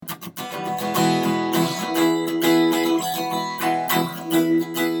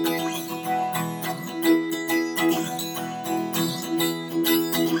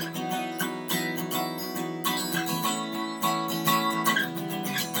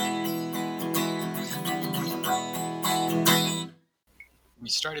we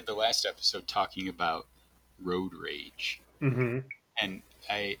started the last episode talking about road rage, Mm-hmm. and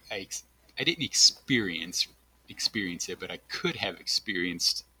I didn't experience it, but I could have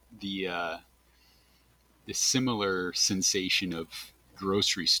experienced the uh, the similar sensation of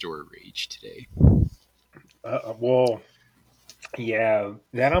grocery store rage today. Well, yeah,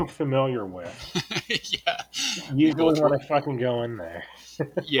 that I'm familiar with. Yeah, we Usually both when were. I fucking go in there.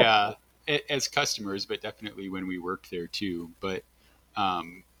 Yeah, as customers, but definitely when we worked there too. But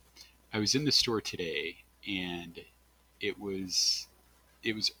um, I was in the store today, and it was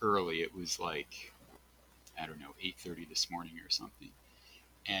it was early. It was like, I don't know, 8:30 this morning or something,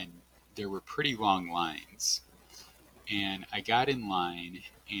 and there were pretty long lines. And I got in line,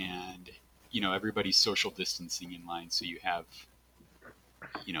 and everybody's social distancing in line, so you have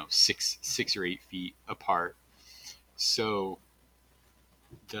 6 or 8 feet apart. So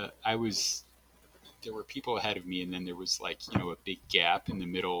I was there were people ahead of me, and then there was like a big gap in the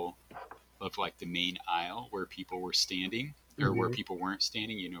middle of like the main aisle where people were standing, or where Hmm. people weren't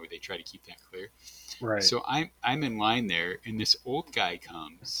standing. They try to keep that clear. Right. So I'm in line there, and this old guy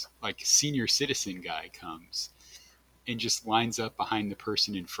comes, like a senior citizen guy comes, and just lines up behind the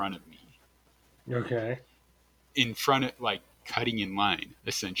person in front of me, Okay. in front of, like, cutting in line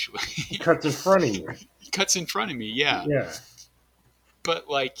essentially. He cuts in front of you. He cuts in front of me, yeah, Yeah. but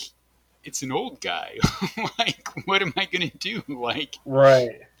like, it's an old guy. Like, what am I gonna do? Like,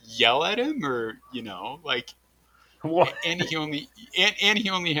 Right. yell at him, or like, What? and he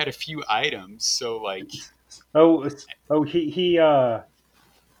only had a few items, so like, Oh, he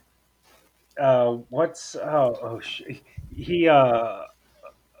what's he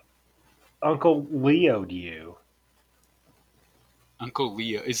Uncle Leo'd you. Uncle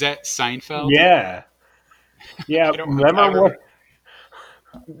Leo, is that Seinfeld? Yeah. Yeah, I don't I remember what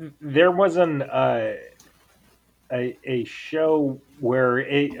remember. there was a show where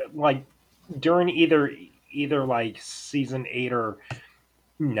it like during either like season 8 or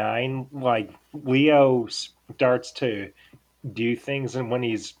 9, like Leo starts to do things, and when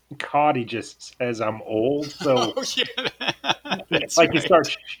he's caught he just says I'm old. So Oh yeah, that's like he right.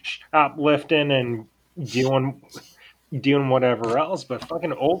 starts shoplifting and doing doing whatever else, but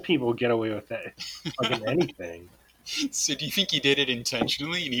fucking old people get away with that fucking anything. So do you think he did it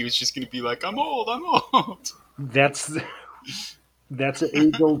intentionally, and he was just going to be like, I'm old, I'm old? That's that's an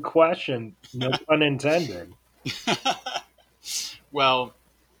age old question, no pun intended. Well,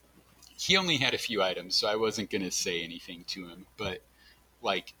 he only had a few items, so I wasn't going to say anything to him. But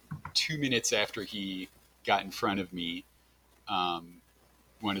like 2 minutes after he got in front of me, um,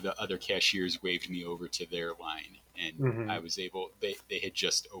 one of the other cashiers waved me over to their line, and I Hmm. was able. They had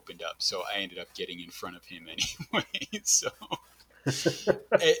just opened up, so I ended up getting in front of him anyway. So,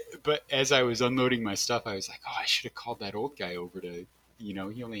 but as I was unloading my stuff, I was like, oh, I should have called that old guy over to. He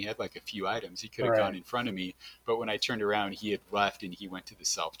only had like a few items. He could have gone Right. in front of me, but when I turned around, he had left, and he went to the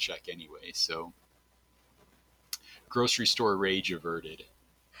self check anyway. So, grocery store rage averted.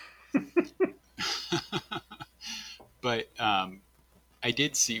 But I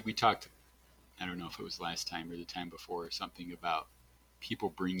did see, we talked, I don't know if it was last time or the time before, or something about people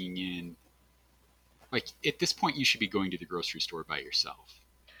bringing in, like, at this point, you should be going to the grocery store by yourself.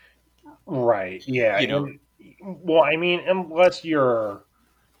 Right. Yeah. You know, And well, I mean, unless you're,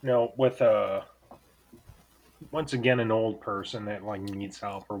 with a once again an old person that like needs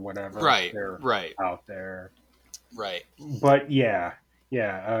help or whatever, right, they're right, out there. right. But yeah,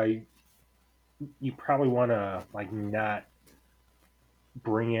 yeah, you probably want to like not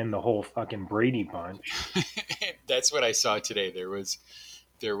bring in the whole fucking Brady bunch. That's what I saw today. There was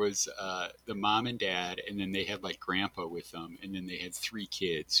the mom and dad, and then they had like grandpa with them, and then they had 3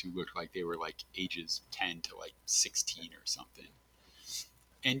 kids who looked like they were like ages 10 to like 16 or something,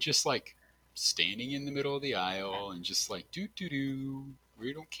 and just like standing in the middle of the aisle and just like do do do.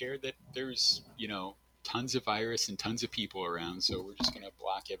 We don't care that there's tons of virus and tons of people around, so we're just gonna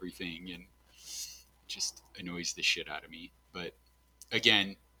block everything, and just annoys the shit out of me. But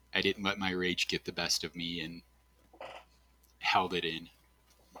again, I didn't let my rage get the best of me and held it in.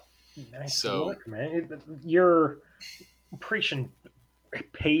 Nice So work, man. You're preaching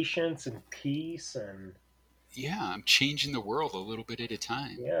patience and peace and yeah, I'm changing the world a little bit at a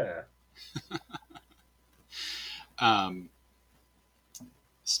time. yeah. Um,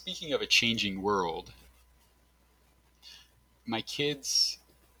 Speaking of a changing world, my kids,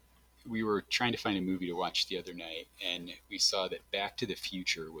 we were trying to find a movie to watch the other night, and we saw that Back to the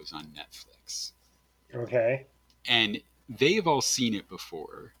Future was on Netflix. Okay. And they've all seen it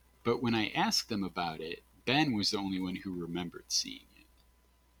before, but when I asked them about it, Ben was the only one who remembered seeing it.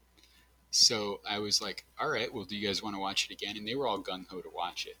 So I was like, all right, well, do you guys want to watch it again? And they were all gung ho to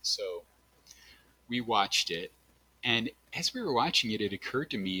watch it. So we watched it. And as we were watching it, it occurred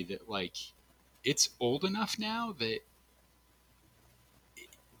to me that, like, it's old enough now that,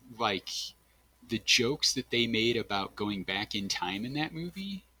 like, the jokes that they made about going back in time in that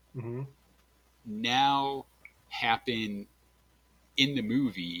movie Hmm. now happen in the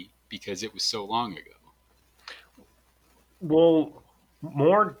movie because it was so long ago. Well,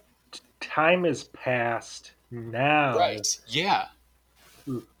 more time has passed now. Right. Yeah.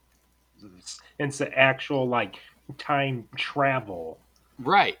 It's the actual like time travel.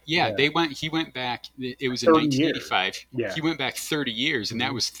 Right. Yeah. Yeah, He went back. It was in 30 years. 1985. Yeah. He went back 30 years, and that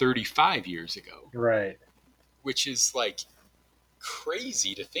Hmm. was 35 years ago, Right. which is like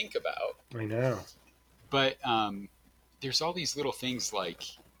crazy to think about. I know. But there's all these little things like,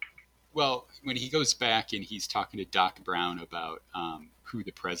 well, when he goes back and he's talking to Doc Brown about who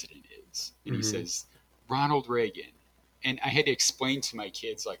the president is, and he Hmm. says, Ronald Reagan. And I had to explain to my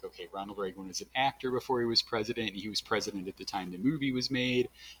kids, like, okay, Ronald Reagan was an actor before he was president, and he was president at the time the movie was made.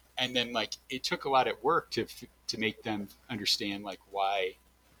 And then, like, it took a lot of work to make them understand, like, why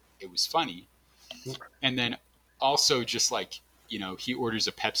it was funny. And then also, just like, he orders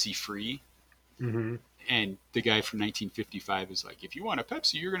a Pepsi free, Hmm. and the guy from 1955 is like, if you want a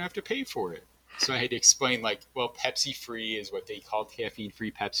Pepsi, you're going to have to pay for it. So I had to explain, like, well, Pepsi free is what they called caffeine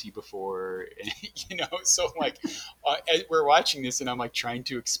free Pepsi before. And, so like, we're watching this and I'm like trying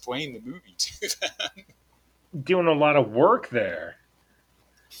to explain the movie to them. Doing a lot of work there.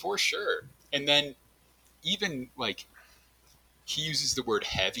 For sure. And then even like, he uses the word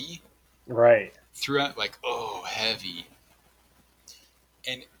heavy Right. throughout, like, oh, heavy.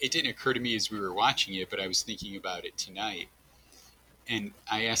 And it didn't occur to me as we were watching it, but I was thinking about it tonight. And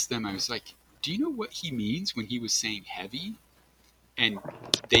I asked them, I was like, do you know what he means when he was saying heavy? And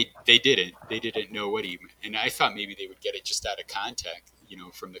they didn't know what he meant. And I thought maybe they would get it just out of context,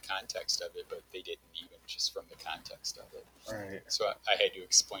 from the context of it, but they didn't, even just from the context of it. Right. So I had to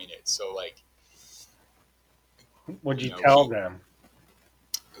explain it. So, like, What'd you tell he them?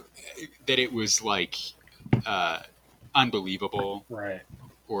 that it was like uh, unbelievable, Right.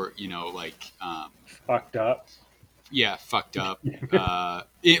 or like Fucked up. yeah, fucked up.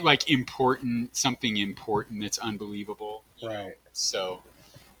 It like important, something important that's unbelievable. Right. So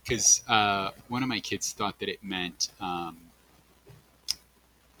because one of my kids thought that it meant what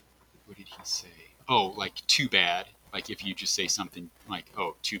did he say? Oh, like too bad. Like if you just say something like,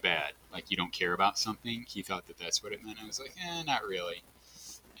 "Oh, too bad," like you don't care about something. He thought that that's what it meant. I was like, not really.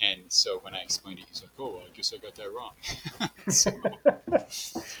 And so when I explained it, he's like, "Oh, well, I guess I got that wrong." So,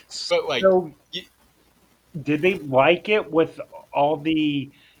 but like, So, y- did they like it with all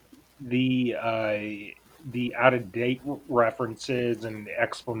the out of date references and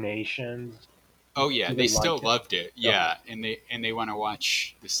explanations? oh yeah, Did they they still like it? loved it. Okay. Yeah, and they want to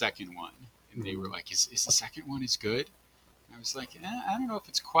watch the second one. And they were Mhm. like, "Is the second one as good?" I was like, I don't know if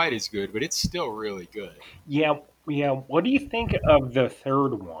it's quite as good, but it's still really good. Yeah, yeah. What do you think of the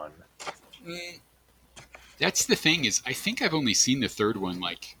third one? Mm, that's the thing, is I think I've only seen the third one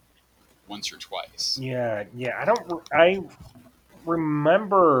like once or twice. Yeah, yeah. I don't. I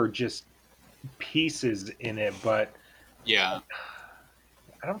remember just pieces in it, but Yeah,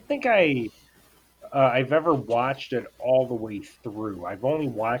 I don't think I've ever watched it all the way through. I've only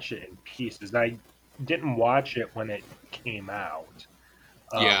watched it in pieces. I didn't watch it when it came out.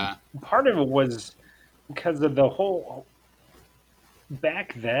 Um, yeah, Part of it was because of the whole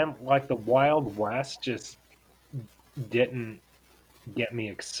back then, like the Wild West just didn't get me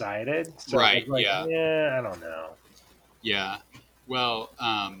excited. So I was right, like, yeah, yeah, I don't know. yeah. Well,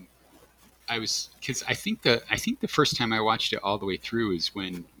 I was because I think the first time I watched it all the way through is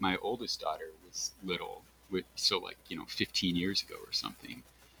when my oldest daughter was little, so like 15 years ago or something,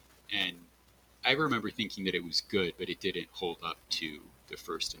 and I remember thinking that it was good, but it didn't hold up to the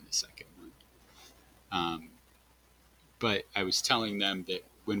first and the second one. Um, but I was telling them that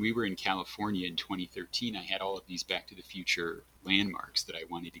when we were in California in 2013, I had all of these Back to the Future landmarks that I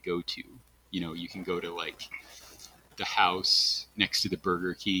wanted to go to. You can go to like the house next to the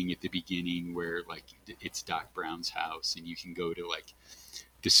Burger King at the beginning where like it's Doc Brown's house, and you can go to like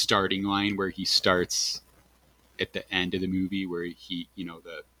the starting line where he starts at the end of the movie where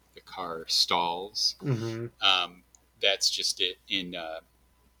the car stalls. Hmm. Um, that's just it in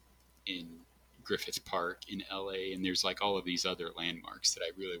Griffith Park in LA, and there's like all of these other landmarks that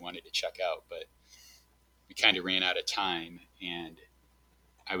I really wanted to check out, but we kind of ran out of time, and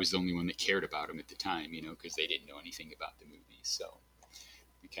I was the only one that cared about them at the time, because they didn't know anything about the movie, so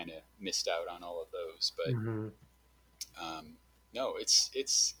we kind of missed out on all of those. But Hmm. um, no, it's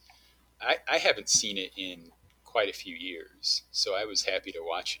I haven't seen it in quite a few years, so I was happy to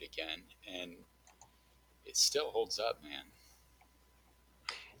watch it again, and it still holds up, man.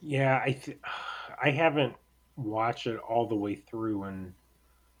 Yeah, I haven't watched it all the way through in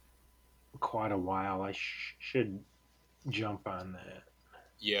quite a while. I should jump on that.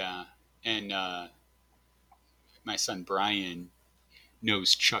 Yeah, and my son Brian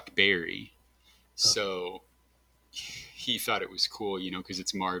knows Chuck Berry, so he thought it was cool, because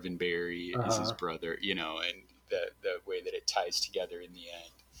it's Marvin Berry Uh is his huh. brother, and the way that it ties together in the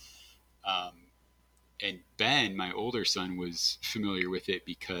end. Um, and Ben, my older son, was familiar with it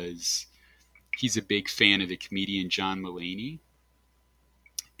because he's a big fan of the comedian John Mulaney,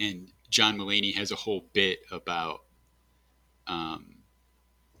 and John Mulaney has a whole bit about um,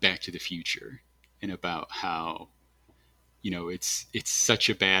 Back to the Future and about how it's such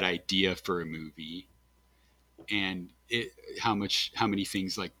a bad idea for a movie, and how many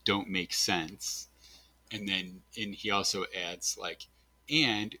things like don't make sense. And he also adds like,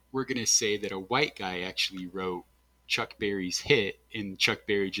 and we're gonna say that a white guy actually wrote Chuck Berry's hit, and Chuck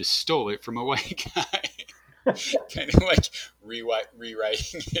Berry just stole it from a white guy. Kind of like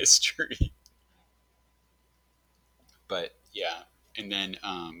rewriting history. But yeah, and then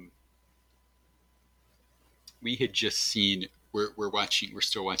we had just seen. We're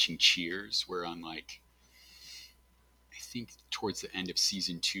still watching Cheers. We're on like, I think towards the end of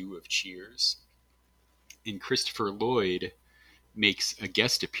season 2 of Cheers, and Christopher Lloyd makes a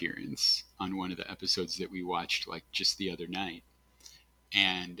guest appearance on one of the episodes that we watched like just the other night.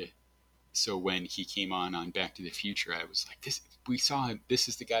 And so when he came on Back to the Future, I was like, this we saw him. This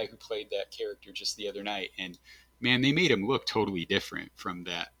is the guy who played that character just the other night, and man, they made him look totally different from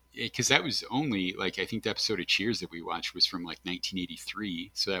that. Because that was only like, I think the episode of Cheers that we watched was from like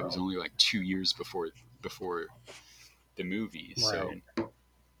 1983, so that was Oh, only like 2 years before the movie. So right.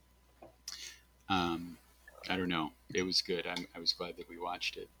 um, I don't know. It was good. I was glad that we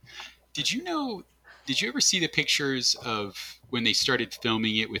watched it. Did you know? Did you ever see the pictures of when they started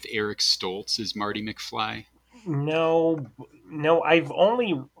filming it with Eric Stoltz as Marty McFly? No, no. I've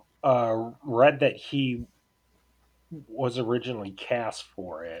only read that he was originally cast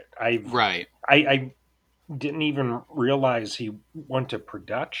for it. Right. I didn't even realize he went to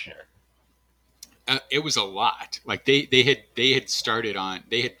production. It was a lot. Like they had started on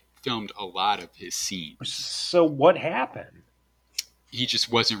they had filmed a lot of his scenes. So what happened? He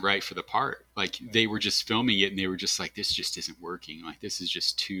just wasn't right for the part. Like they were just filming it and they were just like, this just isn't working. Like this is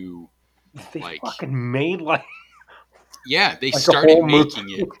just too They like, fucking made yeah, they like a started whole movie.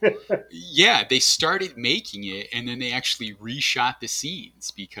 making it. Yeah, they started making it, and then they actually reshot the scenes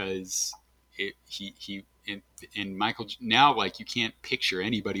because he and Michael, now like you can't picture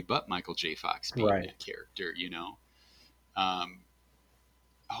anybody but Michael J. Fox being Right. that character. Um,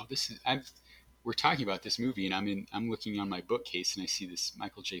 oh, this is I'm we're talking about this movie, and I'm looking on my bookcase, and I see this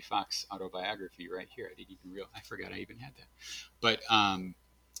Michael J. Fox autobiography right here. I didn't even real I forgot I even had that, but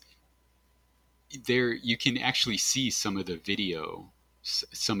there you can actually see some of the video,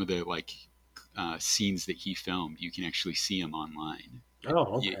 some of the like scenes that he filmed. You can actually see them online.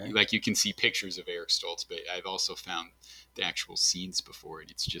 Oh, okay. Like you can see pictures of Eric Stoltz, but I've also found the actual scenes before, and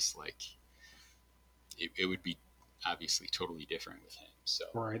it's just like it would be obviously totally different with him. So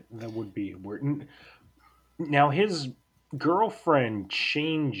Right. That would be weird. Now his girlfriend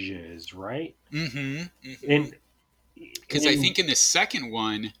changes, right? because And I in think in the second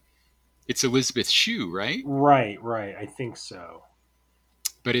one it's Elizabeth Shue, right? right, right. I think so.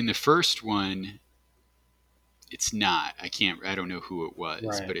 But in the first one it's not. I don't know who it was,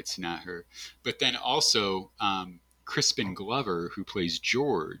 Right. but it's not her. But then also, Crispin Glover, who plays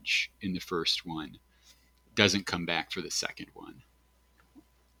George in the first one, doesn't come back for the second one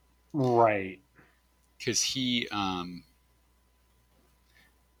Right. because I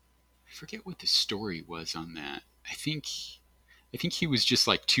forget what the story was on that. I think he was just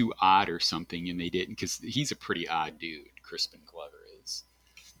like too odd or something, and they didn't, because he's a pretty odd dude. Crispin Glover is,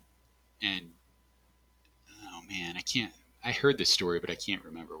 and oh man, I can't. I heard the story, but I can't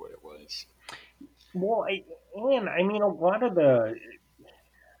remember what it was. Well, I mean, a lot of the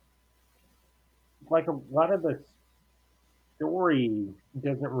story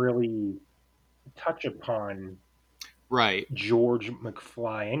doesn't really touch upon Right? George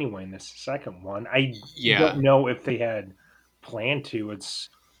McFly anyway in this second one. I don't Yeah. know if they had planned to. It's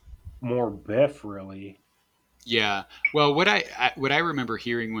more Biff, really. Yeah. Well, what I remember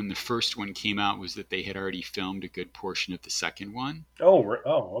hearing when the first one came out was that they had already filmed a good portion of the second one, Oh,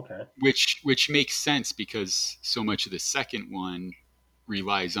 okay. which makes sense because so much of the second one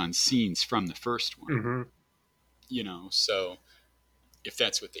relies on scenes from the first one. Hmm. So if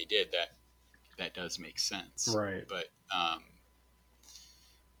that's what they did, that does make sense. Right. But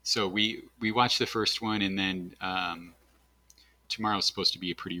so we watched the first one, and then tomorrow's supposed to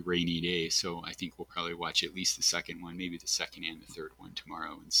be a pretty rainy day, so I think we'll probably watch at least the second one, maybe the second and the third one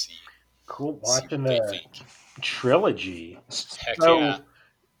tomorrow, and Cool. see Watching what they the think. trilogy. Heck yeah.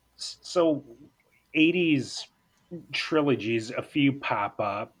 So 80s trilogies, a few pop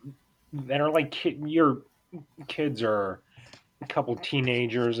up that are like your kids are a couple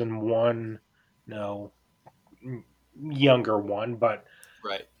teenagers and one, no, younger one. But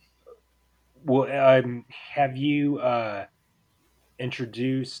Right. well, have you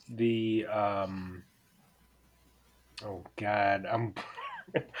introduced the oh god, I'm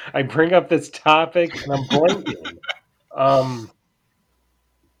I bring up this topic and I'm blanking. Um,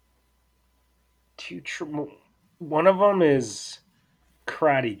 two one of them is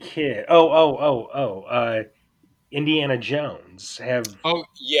Karate Kid. Indiana Jones. Have Oh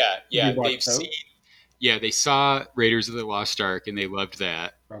yeah, you yeah. watched those? They saw Raiders of the Lost Ark, and they loved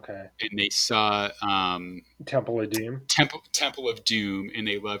that. Okay. And they saw Temple of Doom. Temple of Doom, and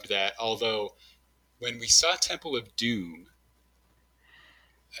they loved that. Although when we saw Temple of Doom,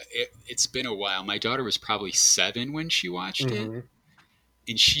 it's been a while. My daughter was probably 7 when she watched it, Hmm.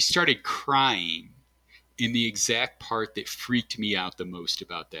 and she started crying in the exact part that freaked me out the most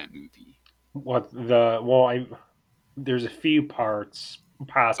about that movie. What the? Well, I there's a few parts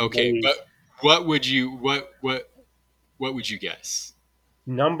Okay, possibly. but what would you what would you guess?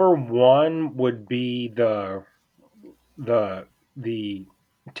 Number one would be the the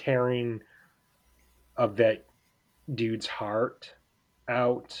tearing of that dude's heart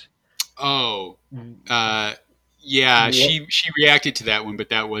out. Oh, uh, yeah, What? she reacted to that one, but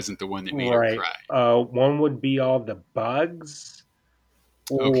that wasn't the one that made her Right. cry. One would be all the bugs,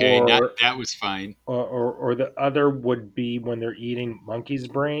 Okay, not or that was fine. or the other would be when they're eating monkey's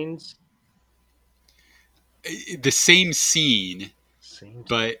brains. The same scene, Seems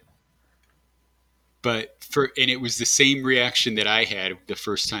but and it was the same reaction that I had the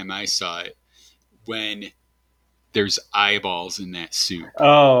first time I saw it when there's eyeballs in that soup.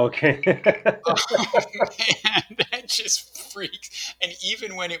 Oh, okay. Oh man, that just freaks. And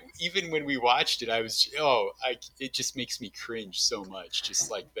even when we watched it, I was it just makes me cringe so much.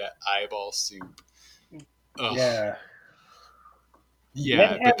 Just like that eyeball soup. Oh Yeah. That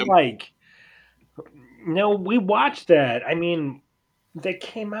yeah, but had like no, we watched that. I mean, that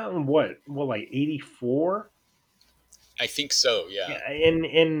came out in what? Well, like 84? I think so. Yeah. Yeah,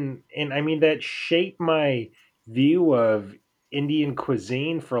 and I mean that shaped my view of Indian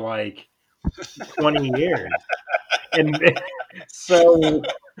cuisine for like 20 years. And so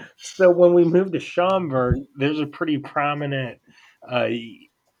so when we moved to Schaumburg, there's a pretty prominent uh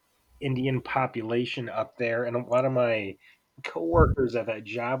Indian population up there, and a lot of my coworkers at that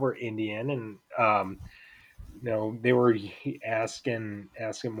job were Indian, and they were asking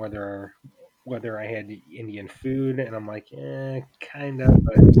whether I had Indian food, and I'm like, kind of,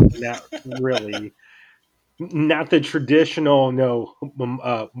 but not really. Not the traditional, no,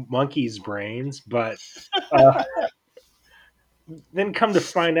 monkey's brains, but uh, then come to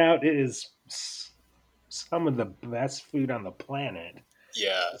find out, it is some of the best food on the planet.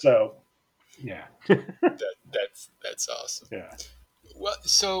 Yeah. So, yeah, That's awesome. yeah. Well,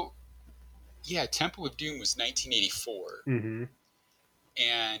 so yeah, Temple of Doom was 1984, Hmm.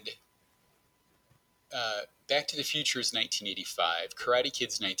 and Back to the Future is 1985. Karate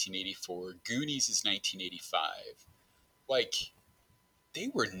Kid's 1984. Goonies is 1985. Like they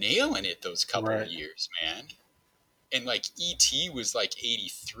were nailing it those couple of Right, years, man. And like ET was like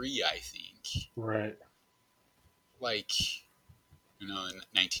 83, I think. right. Like in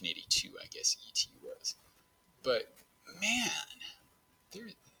 1982, I guess ET was. But man, there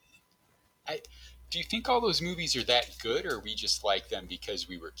I do you think all those movies are that good, or we just like them because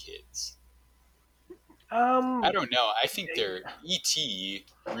we were kids? I Um, don't know. I think their ET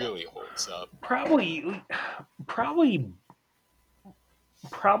really holds up. probably, probably,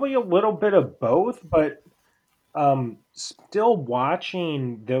 probably a little bit of both, but still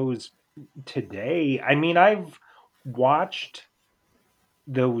watching those today. I mean, I've watched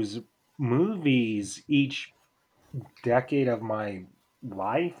those movies each decade of my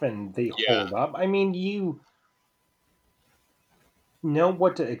life, and they Yeah, hold up. I mean, you know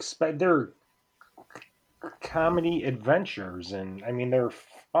what to expect. They're comedy adventures, and I mean, they're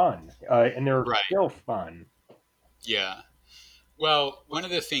fun, and they're right. still fun. Yeah. Well, one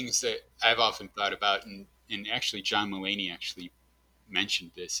of the things that I've often thought about, and actually John Mulaney actually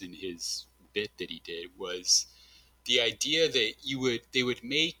mentioned this in his bit that he did, was the idea that they would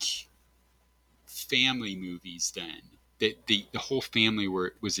make family movies then, that the whole family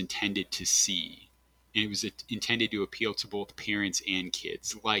was intended to see, and it was intended to appeal to both parents and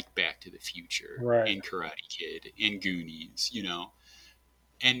kids, like Back to the Future Right. and Karate Kid and Goonies,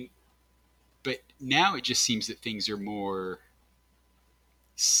 and but now it just seems that things are more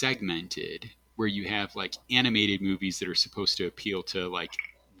segmented, where you have like animated movies that are supposed to appeal to like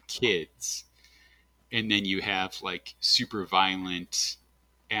kids, and then you have like super violent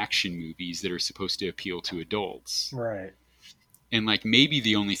action movies that are supposed to appeal to adults. Right. And like maybe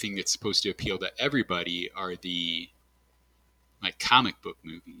the only thing that's supposed to appeal to everybody are the like comic book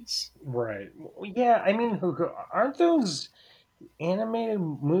movies. Right. Well, yeah, I mean, aren't those animated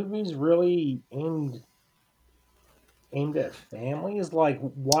movies really aimed at families? Like,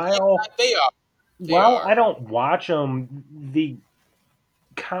 They are. They while I are. don't watch them, the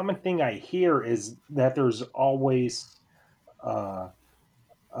common thing I hear is that there's always uh,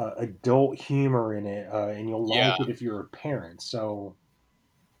 adult humor in it, and you'll like Yeah. it if you're a parent. So,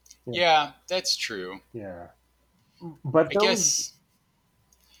 yeah, Yeah, that's true. yeah. But I those, guess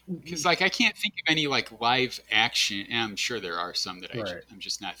because like I can't think of any like live action, and I'm sure there are some that right, I'm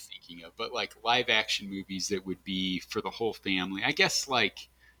just not thinking of, but like live action movies that would be for the whole family. I guess like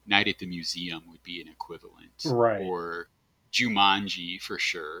Night at the Museum would be an equivalent, right, or Jumanji for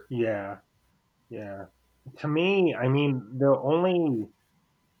sure. yeah, yeah. To me, I mean, the only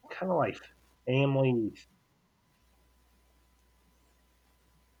kind of like family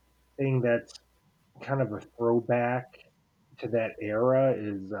thing that's kind of a throwback to that era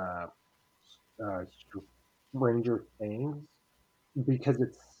is uh, Stranger Things because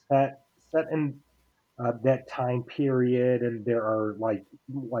it's set in that time period, and there are like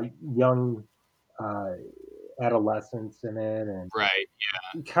young uh, adolescents in it, and Right.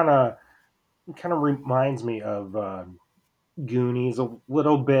 kind of kind of reminds me of Goonies a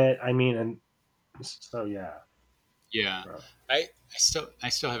little bit. I mean, and so yeah, Yeah. uh, I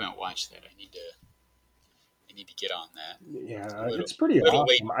still haven't watched that. I need to get on that. It's a yeah, little it's pretty little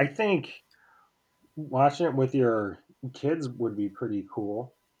late. awesome. I think watching it with your kids would be pretty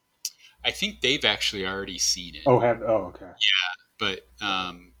cool. I think they've actually already seen it, Okay. but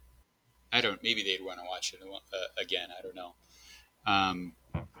I don't. Maybe they'd want to watch it again. I don't know. Um,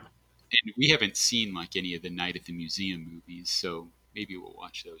 and we haven't seen like any of the Night at the Museum movies, so maybe we'll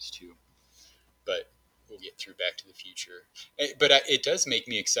watch those too. But we'll get through Back to the Future. But it does make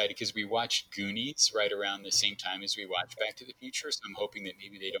me excited because we watched Goonies right around the same time as we watched Back to the Future. So I'm hoping that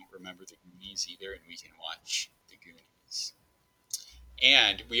maybe they don't remember the Goonies either, and we can watch the Goonies.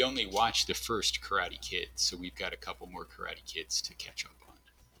 And we only watched the first Karate Kid, so we've got a couple more Karate Kids to catch up on.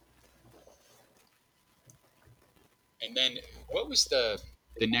 And then what was the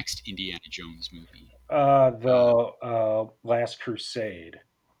next Indiana Jones movie? Uh, The Last Crusade.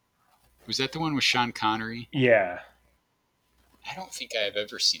 was that the one with Sean Connery? Yeah, I don't think I've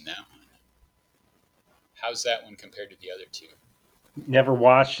ever seen that one. How's that one compared to the other two? never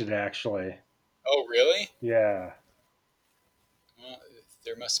watched it actually. Oh, really? Yeah. Well,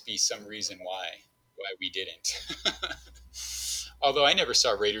 there must be some reason why we didn't. Although I never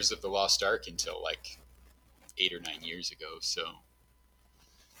saw Raiders of the Lost Ark until like 8 or 9 years ago, so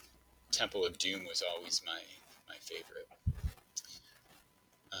Temple of Doom was always my favorite.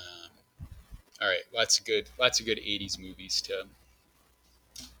 All right, lots of good '80s movies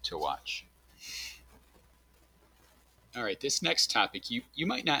to watch. All right, this next topic you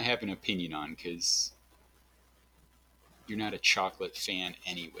might not have an opinion on because you're not a chocolate fan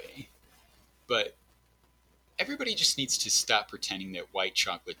anyway, but everybody just needs to stop pretending that white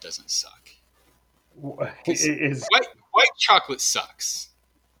chocolate doesn't suck because Is white chocolate sucks.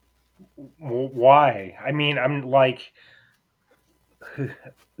 why? I mean, I'm like,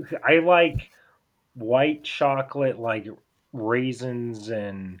 I like white chocolate, like raisins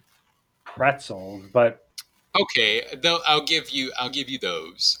and pretzels, Okay, though I'll give you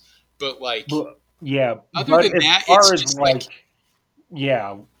those, but like yeah, other but than as that, it's far as just like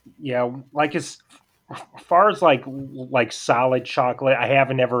yeah, yeah, like as far as like solid chocolate, I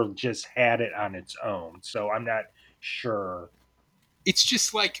haven't ever just had it on its own, so I'm not sure. it's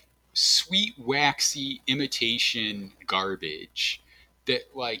just like sweet waxy imitation garbage that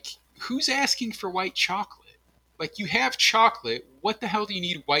like who's asking for white chocolate? Like you have chocolate, what the hell do you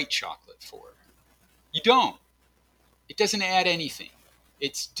need white chocolate for? You don't. It doesn't add anything.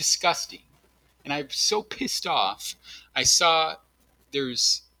 It's disgusting. And I'm so pissed off. I saw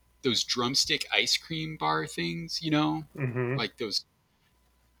there's those drumstick ice cream bar things, Hmm. like those,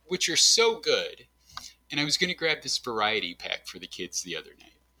 which are so good. And I was going to grab this variety pack for the kids the other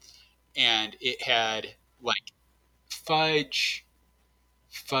night. And it had like fudge,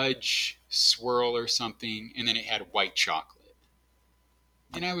 fudge swirl or something, and then it had white chocolate.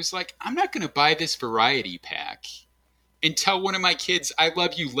 And I was like, I'm not going to buy this variety pack and tell one of my kids, I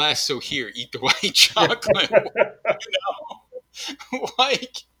love you less, so here, eat the white chocolate.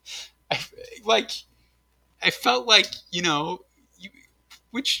 like, I, like, I felt like, you,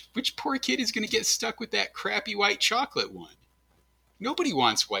 which poor kid is going to get stuck with that crappy white chocolate one? Nobody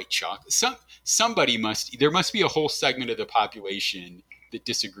wants white chocolate. Somebody must. There must be a whole segment of the population that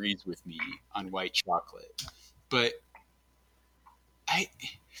disagrees with me on white chocolate. But I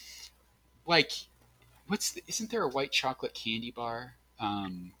like isn't there a white chocolate candy bar?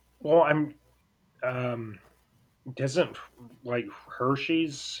 Well, I'm um doesn't like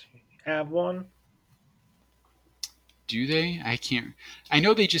Hershey's have one? Do they? I can't. I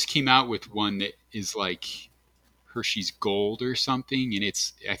know they just came out with one that is like Hershey's Gold or something, and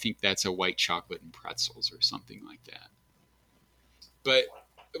I think that's a white chocolate and pretzels or something like that. But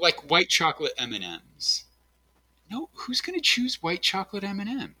like white chocolate M and M's. No, who's going to choose white chocolate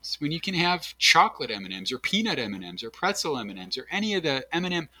M&Ms when you can have chocolate M&Ms or peanut M&Ms or pretzel M&Ms or any of the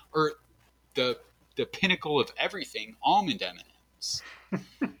M&M or the the pinnacle of everything, almond M&Ms.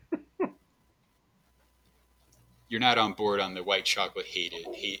 You're not on board on the white chocolate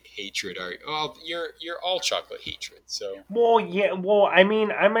hatred, are you? Well, you're all chocolate hatred. So Well, yeah. Well, I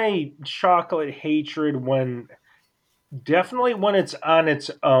mean, I'm a chocolate hatred when definitely when it's on its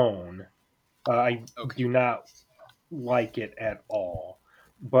own. I okay, do not like it at all.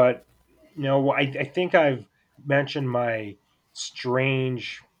 But I think I've mentioned my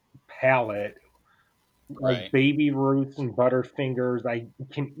strange palate, like right, Baby Ruths and Butterfingers. I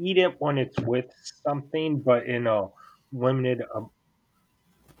can eat it when it's with something, but in a limited,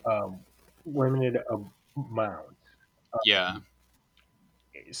 um, limited amount. yeah.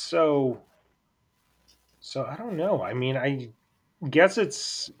 So, so I don't know. I mean, I guess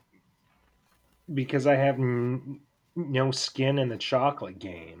it's because I have no skin in the chocolate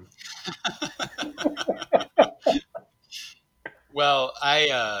game. Well,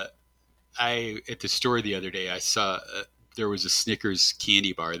 I at the store the other day I saw there was a Snickers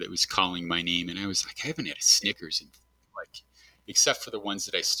candy bar that was calling my name, and I was like, I haven't had a Snickers in like, except for the ones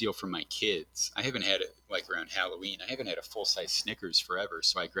that I steal from my kids. I haven't had it like around Halloween. I haven't had a full size Snickers forever,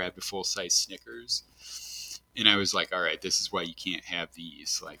 so I grabbed a full size Snickers, and I was like, all right, this is why you can't have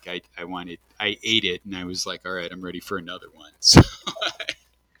these. Like I ate it, and I was like, all right, I'm ready for another one. So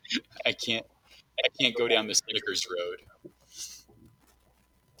I can't I can't go down the Snickers road.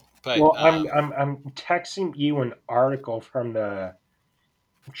 But Well, I'm texting you an article from the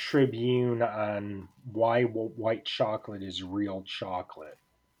Tribune on why white chocolate is real chocolate.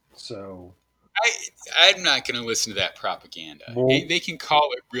 So, I I'm not going to listen to that propaganda. well, They can call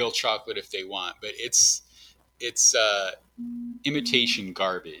it real chocolate if they want, but it's imitation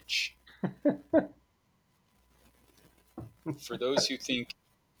garbage. For those who think,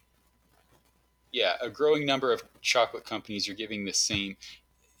 yeah, a growing number of chocolate companies are giving the same.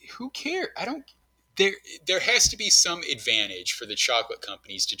 Who cares? I don't. There there has to be some advantage for the chocolate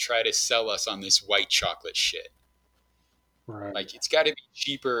companies to try to sell us on this white chocolate shit. right. Like it's got to be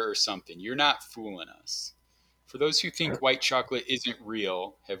cheaper or something. You're not fooling us. For those who think white chocolate isn't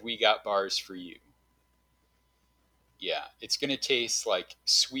real, have we got bars for you? Yeah, it's going to taste like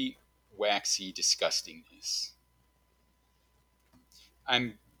sweet, waxy disgustingness.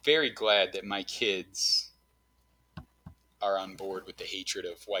 I'm very glad that my kids are on board with the hatred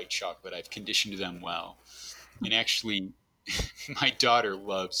of white chocolate. I've conditioned them well. And actually, my daughter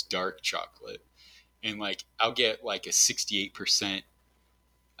loves dark chocolate. And like, I'll get like a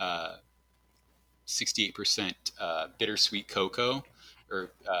uh, 68% bittersweet cocoa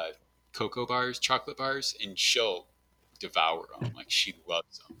or cocoa bars, chocolate bars, and she'll devour them. Like, she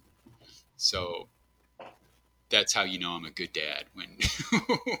loves them. So that's how you know I'm a good dad when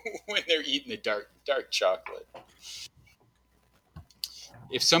when they're eating the dark chocolate.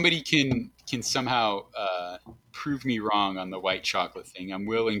 If somebody can somehow prove me wrong on the white chocolate thing, I'm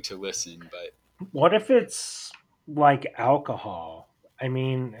willing to listen. But What if it's like alcohol? I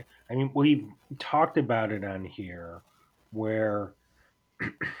mean, we've talked about it on here, where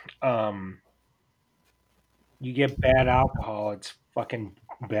um, you get bad alcohol. It's fucking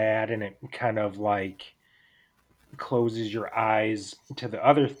bad, and it kind of like closes your eyes to the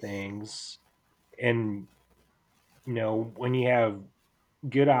other things. And when you have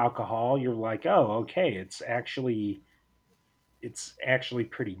good alcohol, you're like, oh, okay, it's actually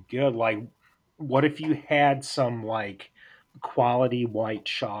pretty good. Like, what if you had some like quality white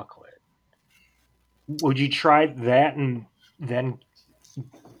chocolate? Would you try that and then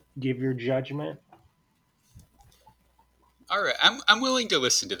give your judgment? All right, I'm willing to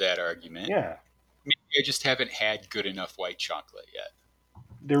listen to that argument. Yeah, Maybe I just haven't had good enough white chocolate yet.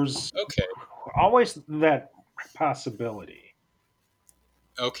 there's Okay. always that possibility.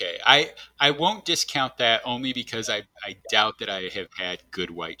 Okay. I won't discount that only because I doubt that I have had good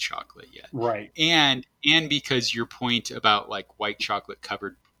white chocolate yet. Right. And because your point about like white chocolate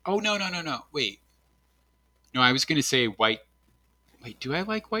covered. Oh, no. Wait. No, I was going to say white. Wait, do I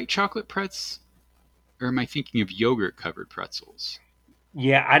like white chocolate pretzels? Or am I thinking of yogurt covered pretzels?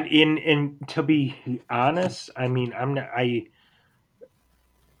 Yeah, in to be honest, I mean, I'm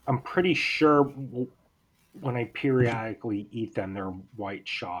pretty sure when I periodically eat them, they're white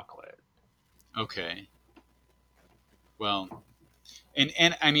chocolate. Okay. Well, and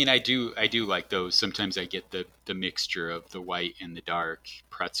I mean I do like those. Sometimes I get the mixture of the white and the dark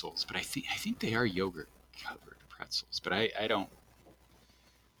pretzels, but I think they are yogurt covered pretzels. But I don't.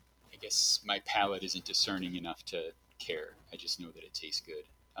 I guess my palate isn't discerning enough to care. I just know that it tastes good.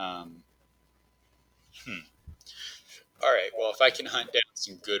 Um, hmm. All right. Well, if I can hunt down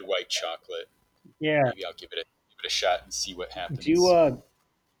some good white chocolate, Yeah, maybe I'll give it a shot and see what do happens. do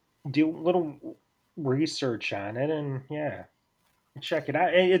a little research on it, and yeah, check it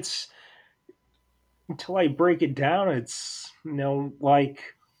out. It's until I break it down, it's like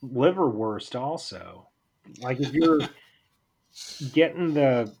liverwurst. Also, like if you're getting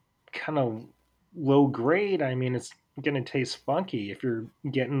the kind of low grade, I mean, it's gonna taste funky. If you're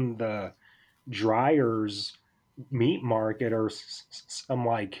getting the Dryer's meat market or some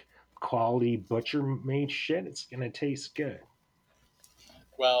like quality butcher made shit, it's gonna taste good.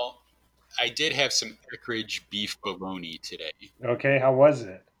 Well, I did have some Eckrich beef bologna today. Okay, how was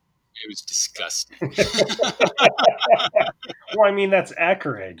it? It was disgusting. Well, I mean that's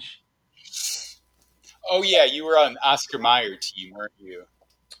Eckeridge. Oh yeah, you were on Oscar Mayer team, weren't you?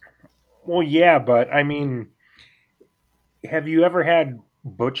 Well, yeah, but I mean, have you ever had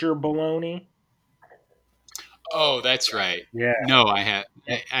butcher bologna? Oh, that's right. Yeah, No, I had.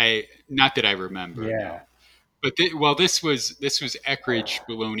 I not that I remember. yeah. No, but well, this was Eckrich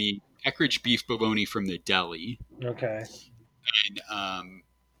bologna, Eckrich beef bologna from the deli, Okay. and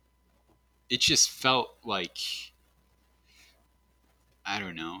it just felt like I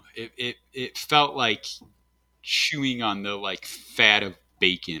don't know. It felt like chewing on the like fat of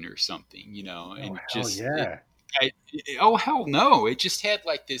bacon or something, Oh and hell just yeah. oh hell no, it just had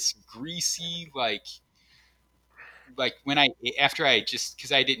like this greasy like when I after I just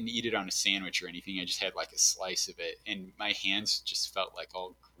because I didn't eat it on a sandwich or anything, I just had like a slice of it, and my hands just felt like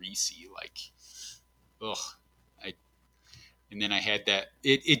all greasy, like ugh. I and then I had that.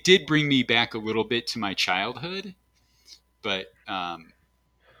 It did bring me back a little bit to my childhood, but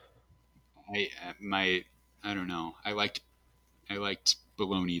my I don't know. I liked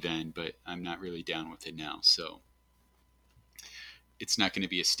bologna then, but I'm not really down with it now. So it's not going to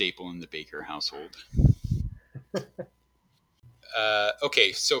be a staple in the Baker household.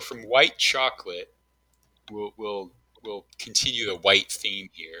 Okay, so from white chocolate, we'll continue the white theme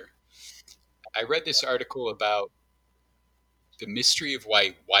here. I read this article about the mystery of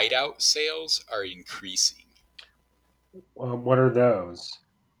why whiteout sales are increasing. What are those?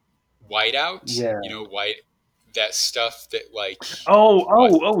 Whiteout, Yeah. white that stuff that Oh,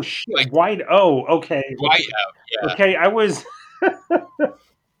 what oh shit. like White. Oh, okay. Okay. whiteout, yeah. Okay.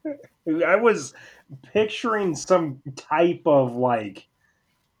 I was picturing some type of like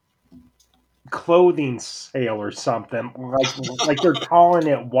clothing sale or something. Like they're calling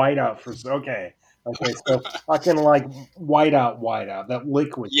it whiteout for. Okay. Okay. So fucking like whiteout, that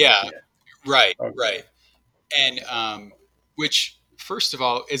liquid Yeah, shit. right, Okay. right. And which first of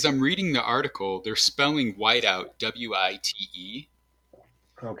all, as I'm reading the article, they're spelling whiteout WITE,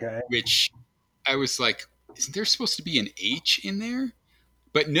 Okay. which I was like, isn't there supposed to be an H in there?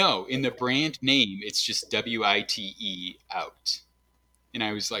 But no, in the brand name, it's just WITE out. And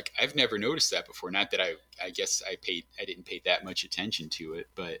I was like, I've never noticed that before. Not that I guess I didn't pay that much attention to it,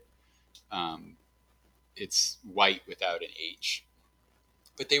 but um, it's white without an H.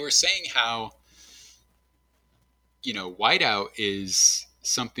 But they were saying how, whiteout is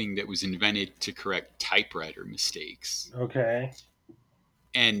something that was invented to correct typewriter mistakes. Okay.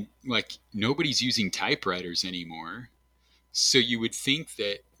 And like nobody's using typewriters anymore. So you would think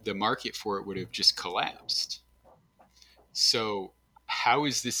that the market for it would have just collapsed. So how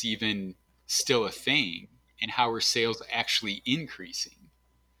is this even still a thing? And how are sales actually increasing?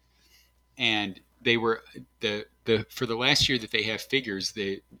 And they were the for the last year that they have figures,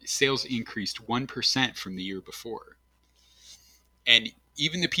 the sales increased 1% from the year before. And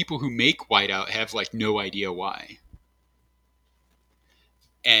even the people who make whiteout have like no idea why.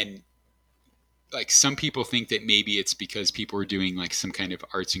 And like some people think that maybe it's because people are doing like some kind of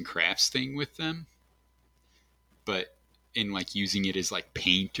arts and crafts thing with them, but in like using it as like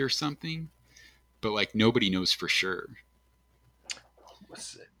paint or something, but like nobody knows for sure.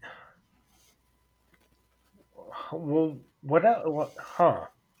 What's it? Well, what? Huh?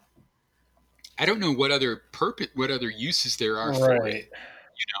 I don't know what other uses there are for Right. it.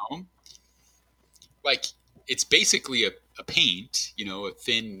 You know, like it's basically a paint, a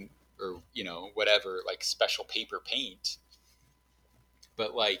thin or whatever, like special paper paint.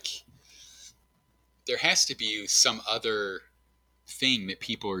 But like there has to be some other thing that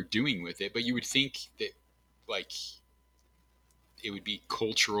people are doing with it. But you would think that like it would be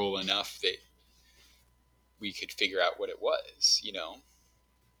cultural enough that we could figure out what it was,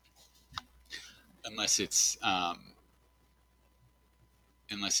 unless it's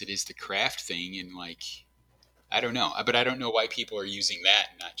unless it is the craft thing and like I don't know, but I don't know why people are using that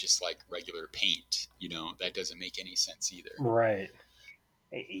and not just like regular paint. That doesn't make any sense either. Right.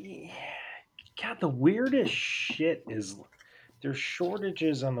 God, the weirdest shit is there's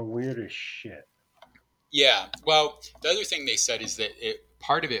shortages on the weirdest shit. Yeah. Well, the other thing they said is that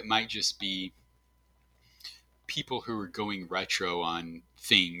part of it might just be people who are going retro on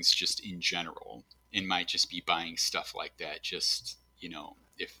things just in general and might just be buying stuff like that. Just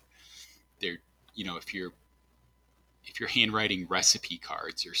if they're if you're handwriting recipe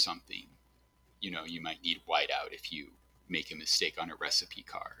cards or something, you might need whiteout if you make a mistake on a recipe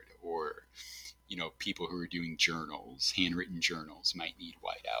card, or people who are doing journals, handwritten journals, might need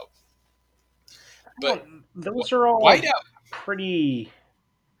whiteout. But Those are all whiteout, pretty.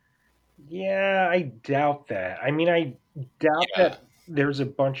 Yeah, I doubt that. I mean, I doubt yeah, that there's a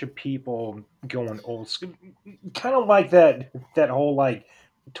bunch of people going old school, kind of like that whole like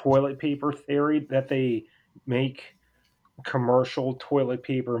toilet paper theory that they make commercial toilet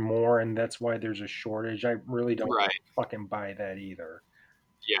paper more, and that's why there's a shortage. I really don't right, fucking buy that either.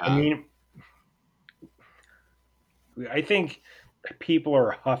 I yeah. mean, I think people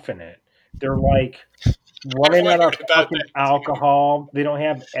are huffing it. They're like I running out of wondered about fucking that too. alcohol. They don't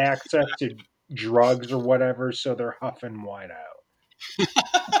have access to drugs or whatever, so they're huffing white out.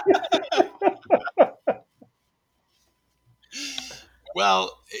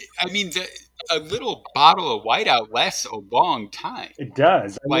 Well, I mean, a little bottle of whiteout lasts a long time. It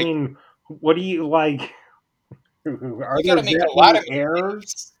does. I Like, mean, what do you like? Are you got there to make that a lot many of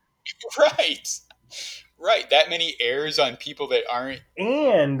errors? mistakes. Right. Right. That many errors on people that aren't.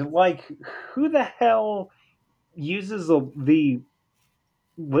 And like, who the hell uses the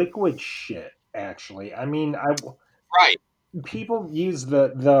liquid shit? Actually, I mean, I Right. people use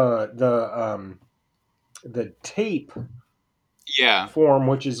the tape Yeah. form,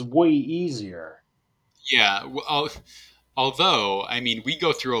 which is way easier. Yeah. Well, although, I mean, we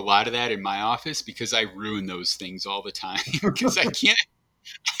go through a lot of that in my office because I ruin those things all the time because I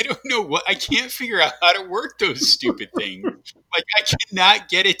don't know I can't figure out how to work those stupid things. Like, I cannot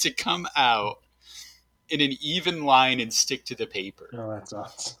get it to come out in an even line and stick to the paper. Oh, that's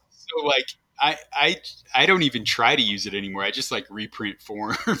awesome. So like I don't even try to use it anymore. I just like reprint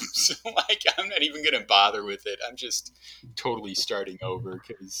forms. So like I'm not even gonna bother with it. I'm just totally starting over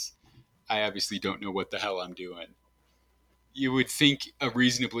because I obviously don't know what the hell I'm doing. You would think a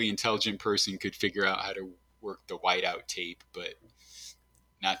reasonably intelligent person could figure out how to work the whiteout tape, but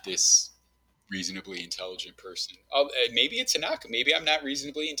not this reasonably intelligent person. Maybe it's a knock. Maybe I'm not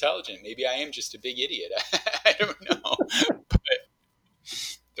reasonably intelligent. Maybe I am just a big idiot. I don't know. But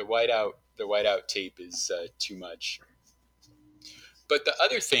the whiteout tape is too much. But the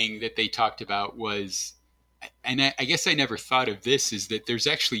other thing that they talked about was, and I guess I never thought of this, is that there's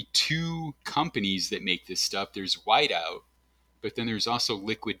actually two companies that make this stuff. There's Whiteout, but then there's also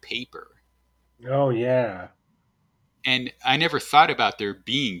Liquid Paper. Oh yeah, And I never thought about there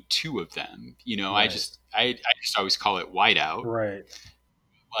being two of them. right, I just always call it Whiteout. right.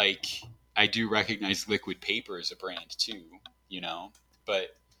 Like I do recognize Liquid Paper as a brand too,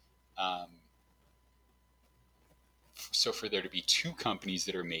 but um, so for there to be two companies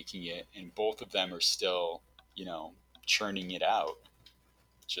that are making it and both of them are still churning it out,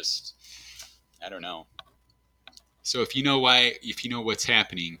 just I don't know. So if you know what's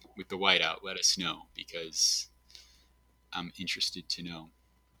happening with the whiteout, let us know because I'm interested to know.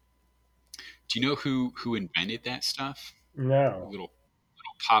 Do you know who invented that stuff? A No, little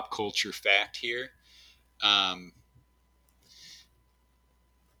pop culture fact here. um,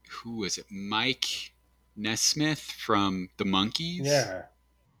 who was it? Mike Nesmith from the Monkees. yeah.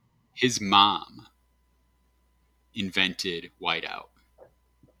 His mom invented whiteout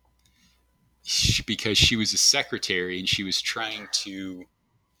because she was a secretary and she was trying to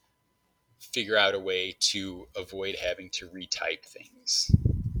figure out a way to avoid having to retype things.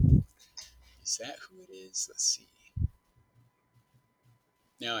 Is that who it is? Let's see.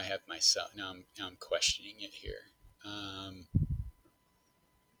 Now I have myself. Now I'm questioning it here. Um,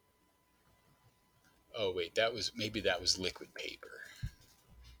 oh wait, that was liquid paper.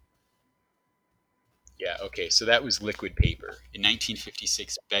 Yeah, okay, so that was liquid paper. In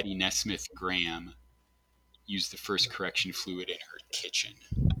 1956, Betty Nesmith Graham used the first correction fluid in her kitchen.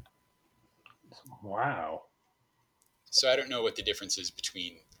 Wow. So I don't know what the difference is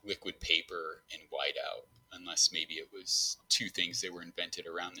between liquid paper and whiteout, unless maybe it was two things that were invented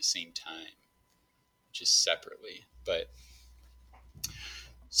around the same time, just separately. But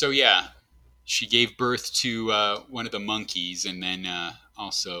so yeah, she gave birth to one of the monkeys, and then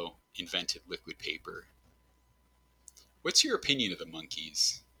also invented liquid paper. What's your opinion of the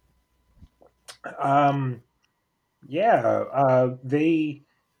monkeys? Um, yeah, they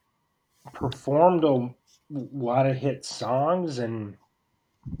performed a lot of hit songs, and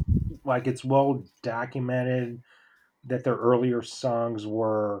like it's well documented that their earlier songs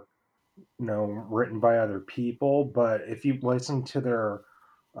were, written by other people. But if you listen to their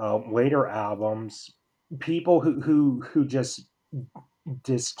later albums, people who just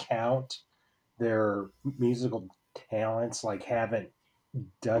discount their musical talents like haven't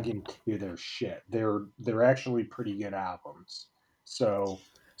dug into their shit. They're actually pretty good albums. So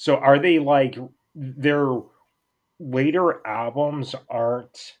so are they like their later albums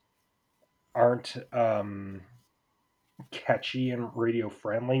aren't catchy and radio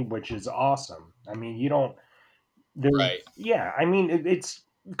friendly, which is awesome. I mean, you don't there Right. yeah, I mean it's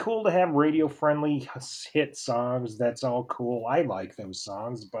cool to have radio friendly hit songs. That's all cool. I like those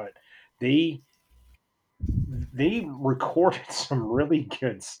songs, but they they recorded some really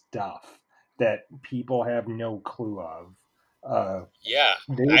good stuff that people have no clue of. Uh, Yeah,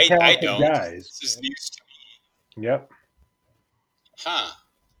 they're I talented don't. guys. This is news to me. Yep. Huh.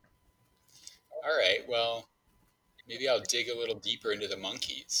 All right. Well, maybe I'll dig a little deeper into the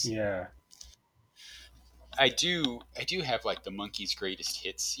monkeys. Yeah. I do have like the Monkeys Greatest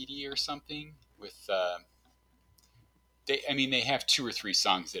Hits CD or something with they have two or three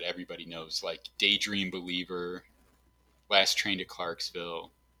songs that everybody knows, like Daydream Believer, Last Train to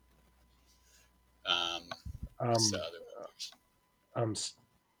Clarksville. Um, what's the Um. other one? Um.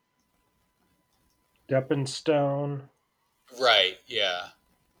 Stepping Stone. Right, yeah.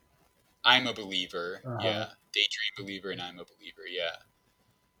 I'm a Believer, Uh huh. yeah. Daydream Believer and I'm a Believer, yeah.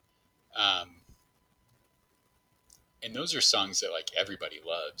 Um, and those are songs that like everybody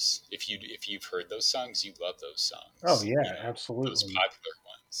loves. If you've heard those songs, you love those Oh songs. yeah, Those absolutely. popular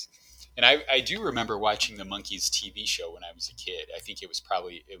ones. And I do remember watching the Monkeys TV show when I was a kid. I think it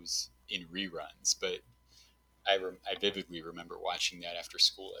was in reruns, but I vividly remember watching that after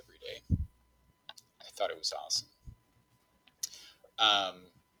school every day. I thought it was awesome. Um,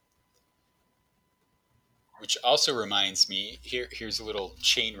 which also reminds me, here's a little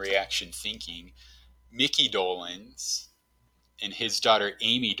chain reaction thinking. Mickey Dolenz and his daughter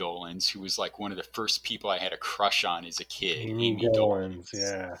Amy Dolenz, who was like one of the first people I had a crush on as a kid. Amy Amy Dolenz. Dolenz,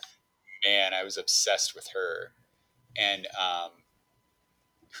 Yeah. man, I was obsessed with her, and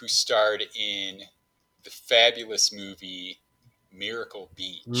who starred in the fabulous movie Miracle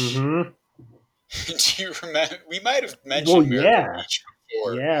Beach. Mm-hmm. Do you remember? We might have Well, mentioned Miracle yeah, Beach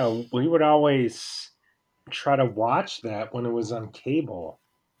before. yeah. We would always try to watch that when it was on cable.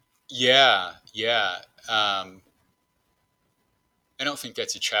 Yeah, yeah. I don't think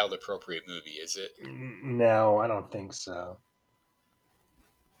that's a child appropriate movie, is it? No, I don't think so.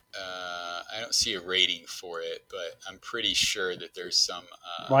 I don't see a rating for it, but I'm pretty sure that there's some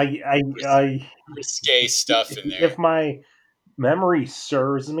Like ris- risque stuff in if there. my memory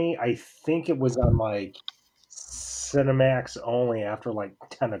serves me, I think it was on like Cinemax only after like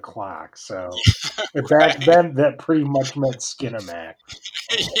 10 o'clock. So back Right? then, that pretty much meant Skinemax.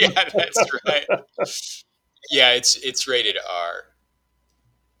 Yeah, that's right. Yeah, it's rated R.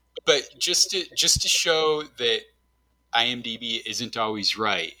 But just to show that IMDb isn't always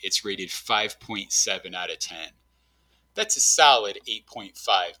right, it's rated 5.7 out of 10. That's a solid 8.5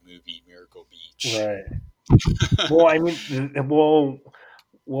 movie, Miracle Beach. Right. Well, I mean,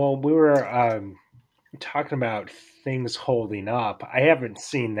 we were talking about things holding up. I haven't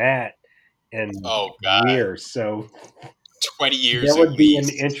seen that in Oh God, years, so 20 that years at would be an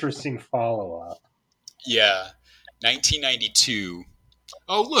least. interesting follow up. Yeah, 1992.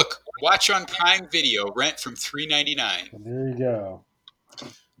 Oh look, watch on Prime Video, rent from 3.99. There you go.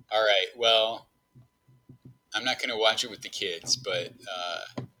 All right, well, I'm not gonna watch it with the kids, but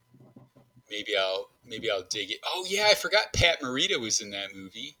maybe I'll dig it. Oh yeah, I forgot Pat Morita was in that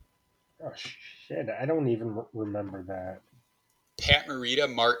movie. Oh shit! I don't even remember that. Pat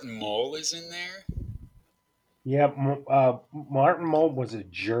Morita, Martin Mull is in there. Yeah, Martin Mull was a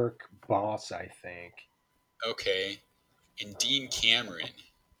jerk boss, I think. Okay, and Dean Cameron,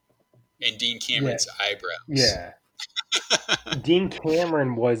 and Dean Yeah, Cameron's eyebrows. yeah. Dean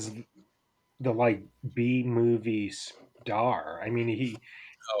Cameron was the like B movie star. I mean, he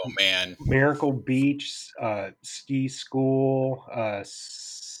Oh man. Miracle Beach, Ski School,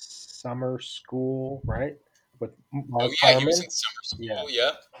 Summer School, right? With Oh Mark yeah, he was Harmon. in summer Yeah. school.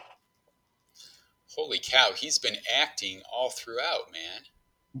 Yep. Holy cow, he's been acting all throughout, man.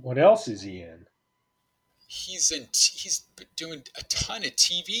 What else is he in? He's been doing a ton of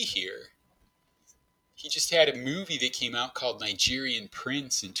TV here. He just had a movie that came out called Nigerian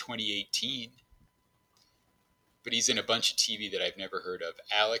Prince in 2018. But he's in a bunch of TV that I've never heard of.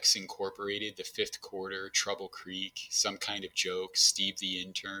 Alex Incorporated, The Fifth Quarter, Trouble Creek, Some Kind of Joke, Steve the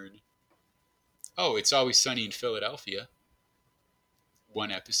Intern. Oh, It's Always Sunny in Philadelphia.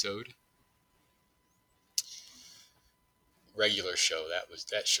 One episode. Regular show.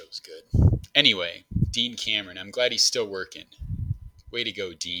 That show's good. Anyway, Dean Cameron. I'm glad he's still working. Way to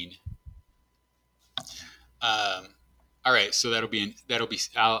go, Dean. Um, all right, so that'll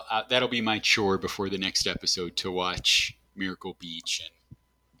be my chore before the next episode to watch Miracle Beach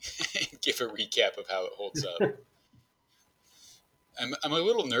and give a recap of how it holds up. I'm a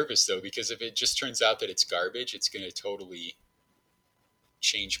little nervous though because if it just turns out that it's garbage, it's going to totally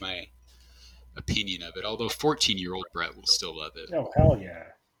change my opinion of it. Although 14-year-old Brett will still love it. Oh hell yeah!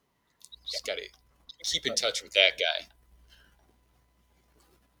 Just got to keep in touch with that guy.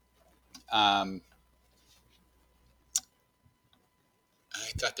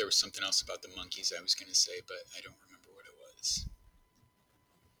 I thought there was something else about the monkeys I was going to say, but I don't remember what it was.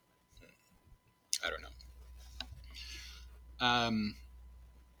 I don't know.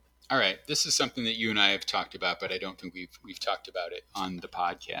 All right, this is something that you and I have talked about, but I don't think we've talked about it on the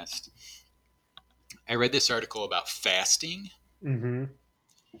podcast. I read this article about fasting, Mm-hmm.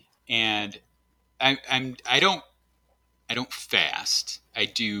 and I don't fast. I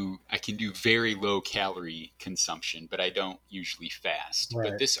can do very low calorie consumption, but I don't usually fast. But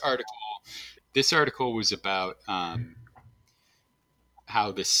Right. this article was about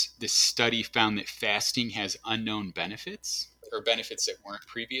how this study found that fasting has unknown benefits or benefits that weren't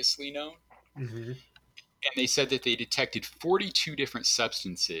previously known. Mm-hmm. And they said that they detected 42 different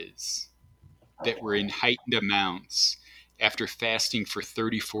substances that were in heightened amounts after fasting for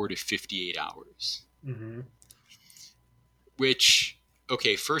 34 to 58 hours. Mm-hmm. Which,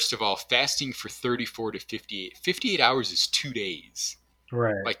 okay, first of all, fasting for 34 to 58 hours is 2 days.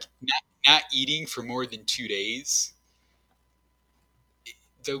 Right. Like, not eating for more than 2 days.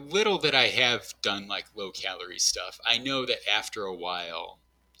 The little that I have done, like low calorie stuff, I know that after a while,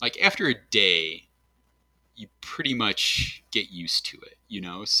 like after a day, you pretty much get used to it, you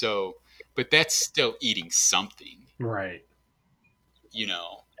know? So, but that's still eating something, Right. you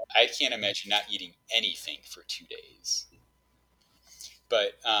know? I can't imagine not eating anything for 2 days.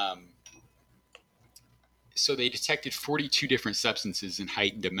 But, so they detected 42 different substances in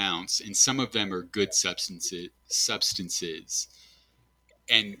heightened amounts, and some of them are good substances.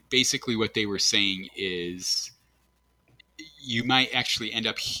 And basically, what they were saying is you might actually end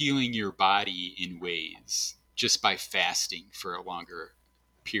up healing your body in ways just by fasting for a longer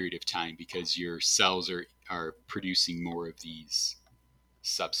period of time because your cells are producing more of these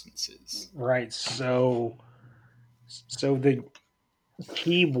substances. Right. So the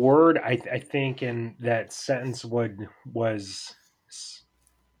key word I think in that sentence was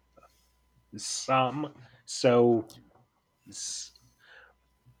some. So s-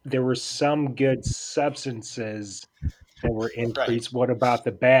 there were some good substances that were Right. increased. What about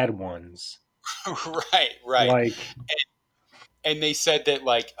the bad ones? Right, right. Like, And they said that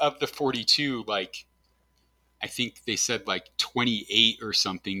like of the 42, like I think they said like 28 or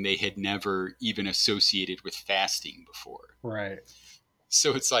something they had never even associated with fasting before. right,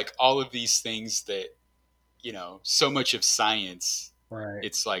 So it's like all of these things that, so much of science, right,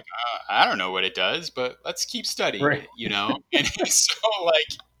 it's like, I don't know what it does, but let's keep studying right, it. And so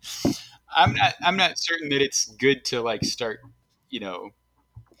like, I'm not certain that it's good to like you know,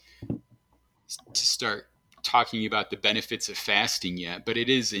 start talking about the benefits of fasting yet, but it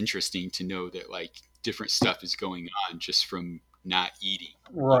is interesting to know that like different stuff is going on just from not eating,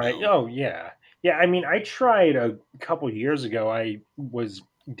 you right. know? Oh, yeah. Yeah, I mean, I tried a couple years ago. I was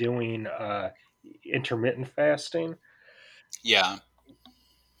doing intermittent fasting, Yeah.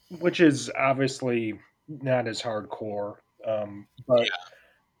 which is obviously not as hardcore. But Yeah.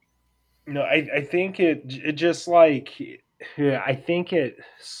 no, I think it just like, yeah, I think it.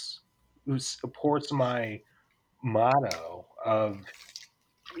 supports my motto of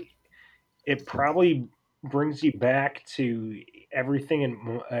it probably brings you back to everything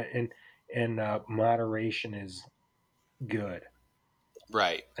in moderation is good.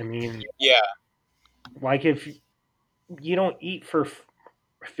 Right. I mean, Yeah. like if you don't eat for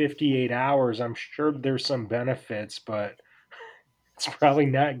 58 hours, I'm sure there's some benefits, but it's probably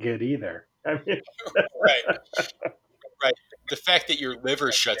not good either. I mean, Right. Right. The fact that your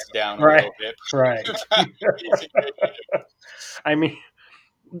liver shuts down a right, little bit right. probably isn't good either. I mean,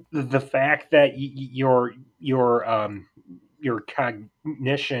 the fact that your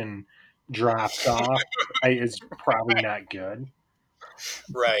cognition drops off is probably not good.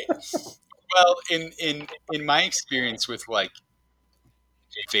 Right. Well, in my experience with like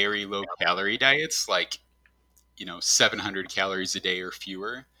very low calorie diets, like 700 calories a day or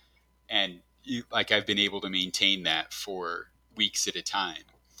fewer, and like I've been able to maintain that for weeks at a time.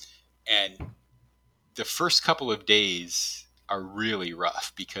 And the first couple of days are really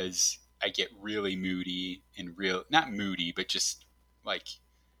rough because I get really moody and real not moody, but just like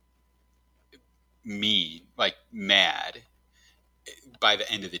mean, like mad by the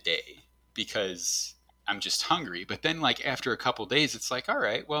end of the day because I'm just hungry. But then like after a couple days it's like, all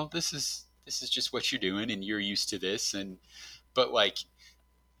right, well this is just what you're doing and you're used to this and but like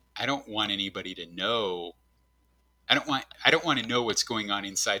I don't want anybody to know I don't want to know what's going on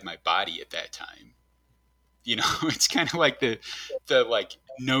inside my body at that time. It's kind of like the like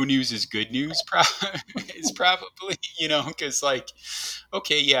no news is good news is probably because like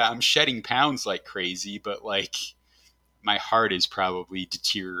okay, yeah, I'm shedding pounds like crazy, but like my heart is probably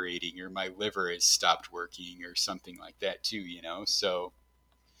deteriorating or my liver has stopped working or something like that too. So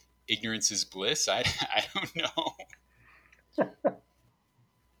ignorance is bliss. I don't know.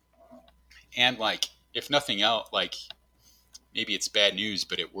 And like if nothing else, like maybe it's bad news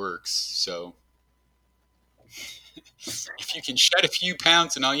but it works. So if you can shed a few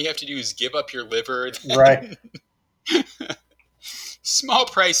pounds and all you have to do is give up your liver, Right. then small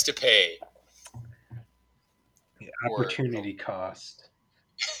price to pay. Or Opportunity cost.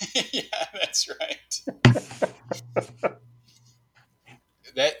 yeah, that's right.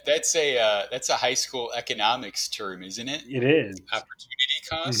 That's a high school economics term, isn't it? It is. Opportunity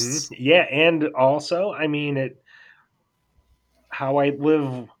costs. Yeah, and also, I mean, how I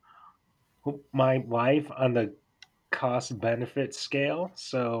live my life on the cost benefit scale.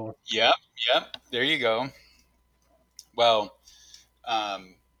 So, Yep, yep. There you go. Well,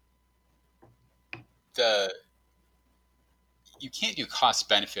 um, the you can't do cost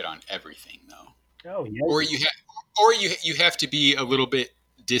benefit on everything though, oh or yeah, you have to be a little bit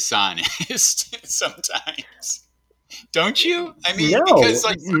dishonest sometimes, don't you? I mean, no, because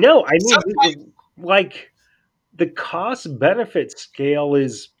like no. I mean, sometimes. like the cost benefit scale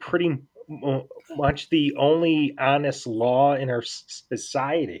is pretty much the only honest law in our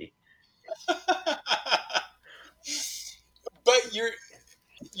society. But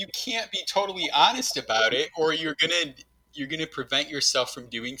you can't be totally honest about it, or you're gonna prevent yourself from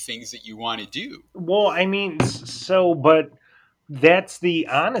doing things that you want to do. Well, I mean, but that's the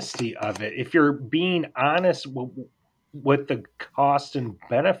honesty of it. If you're being honest with the cost and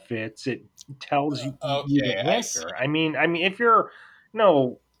benefits, it tells you Okay, the I see. answer. I mean, if you're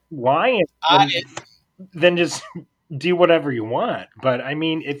no lying, Honest. then just do whatever you want. But I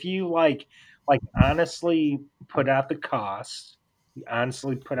mean, if you like honestly put out the costs, you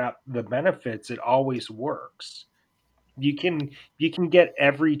honestly put out the benefits, it always works. You can get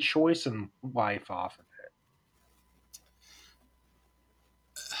every choice in life off of it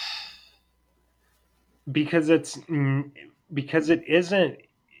because it isn't.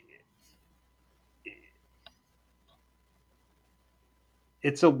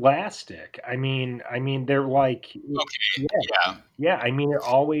 It's elastic. I mean they're like Okay, yeah, yeah, yeah. I mean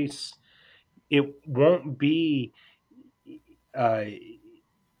it won't be uh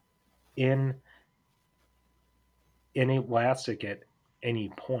in inelastic at any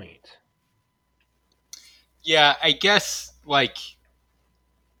point. yeah. I guess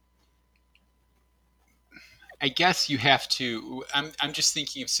you have to. I'm just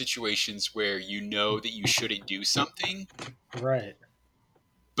thinking of situations where you know that you shouldn't do something, Right.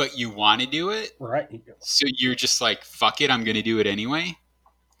 but you want to do it, Right. so you're just like, "Fuck it, I'm going to do it anyway."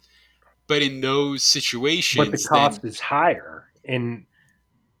 But in those But the situations, then cost is higher and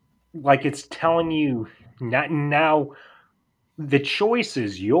like it's telling you not now the choice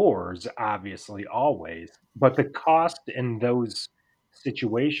is yours obviously always, but the cost in those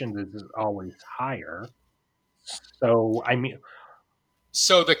situations is always higher. So I mean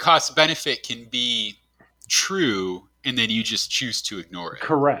so the cost benefit can be true, and then you just choose to ignore it.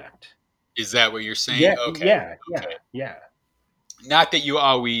 correct. Is that what you're saying? Yeah, Okay. yeah, yeah, Okay. yeah. Not that you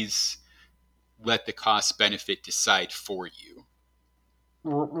always let the cost benefit decide for you.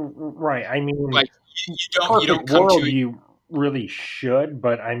 Right. I mean, Like you perfect don't come world, to it. you really should,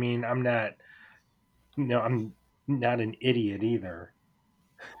 but I mean, I'm not. No, I'm not an idiot either.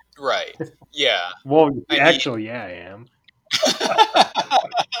 Right. Yeah. Well, I mean, actually, yeah, I am.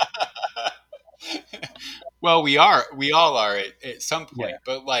 well, we all are at some Yeah. point,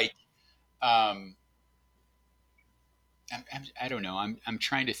 but like, um, I don't know. I'm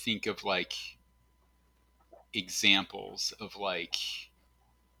trying to think of like examples of like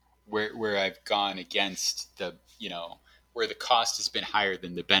where I've gone against the, where the cost has been higher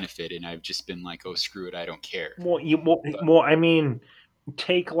than the benefit, and I've just been like, oh, screw it, I don't care. But I mean,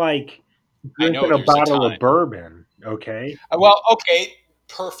 take like I drinking know a there's a bottle ton. of bourbon. Okay, Well, okay,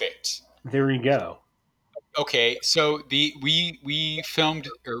 perfect. there you go. Okay, so we filmed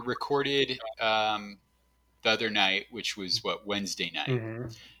or recorded the other night, which was what, Wednesday night, Hmm.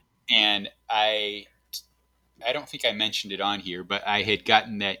 and I don't think I mentioned it on here, but I had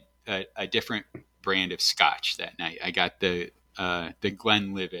gotten that a different brand of scotch that night. I got the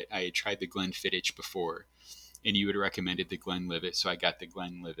Glenlivet. I had tried the Glenfiddich before, and you had recommended the Glenlivet, so I got the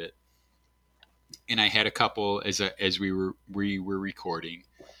Glenlivet. And I had a couple as we were recording,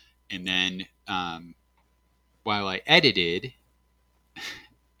 and then while I edited,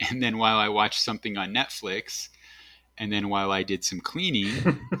 and then while I watched something on Netflix, and then while I did some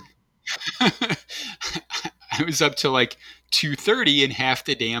cleaning, I was up to like 2:30, and half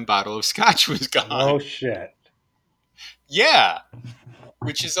the damn bottle of scotch was Oh gone. shit! Yeah,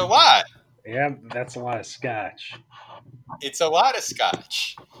 which is a lot. Yeah, that's a lot of scotch. It's a lot of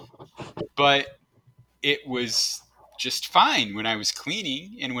scotch, but it was just fine when I was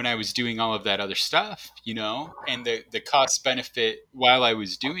cleaning and when I was doing all of that other stuff, and the cost benefit while I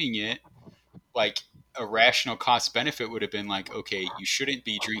was doing it, like a rational cost benefit would have been like, okay, you shouldn't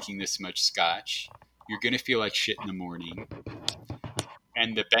be drinking this much scotch. You're going to feel like shit in the morning.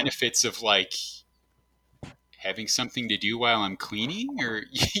 And the benefits of like having something to do while I'm cleaning, or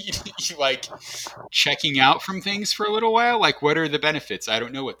you like checking out from things for a little while, like what are the benefits? I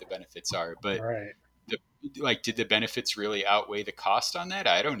don't know what the benefits are, but Right. the like did the benefits really outweigh the cost on that?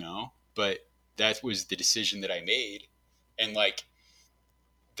 I don't know, but that was the decision that I made. And like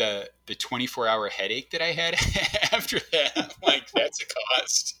the 24-hour headache that I had after that, I'm like, that's a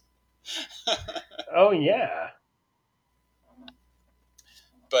cost. Oh yeah.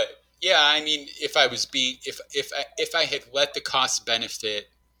 But yeah, I mean, if I was being if I had let the cost benefit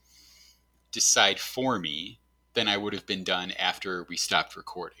decide for me, then I would have been done after we stopped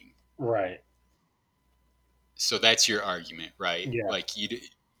recording. Right. So that's your argument, right? Yeah.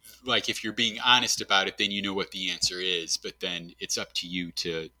 Like if you're being honest about it, then you know what the answer is, but then it's up to you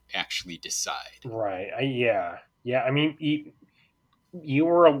to actually decide. Right. Yeah. Yeah. I mean, you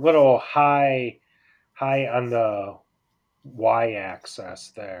were a little high on the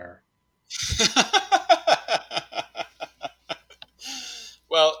y-axis there.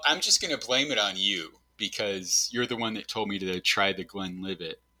 Well, I'm just going to blame it on you because you're the one that told me to try the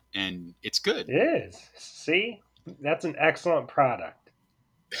Glenlivet, and it's good. It is. See, that's an excellent product.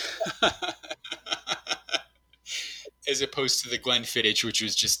 As opposed to the Glenfiddich, which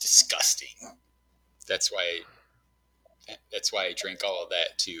was just disgusting. That's why that's why I drank all of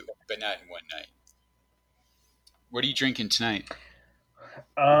that too, but not in one night. What are you drinking tonight?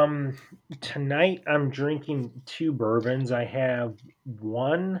 Um, Tonight I'm drinking two bourbons. I have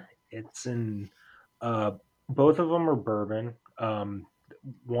one. It's in. Uh, Both of them are bourbon.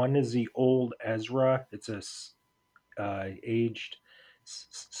 One is the Old Ezra. It's aged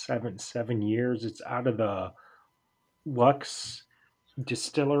 7 years. It's out of the Lux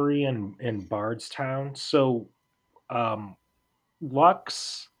Distillery in Bardstown. So um,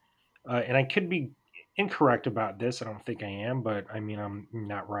 Lux, and I could be incorrect about this. I don't think I am, but I mean I'm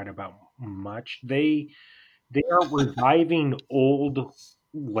not right about much. They are reviving old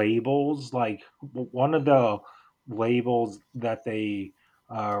labels. Like one of the labels that they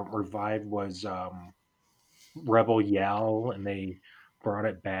revived was Rebel Yell, and they brought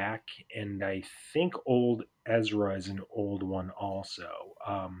it back. And I think Old Ezra is an old one also.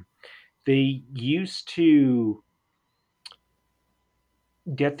 They used to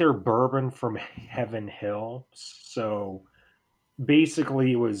get their bourbon from Heaven Hill. So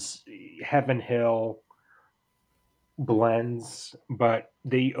basically, it was Heaven Hill blends, but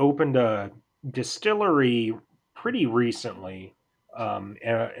they opened a distillery pretty recently, and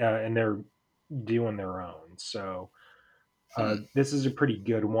they're doing their own. So Hmm. this is a pretty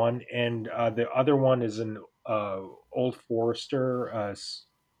good one, and the other one is an Old Forester.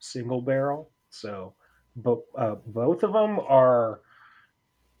 single barrel. So, but both of them are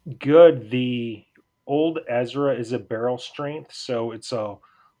good. The old Ezra is a barrel strength, so it's a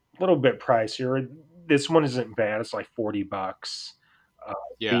little bit pricier. This one isn't bad. It's like $40. Uh,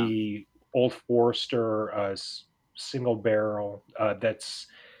 Yeah. the Old Forester single barrel that's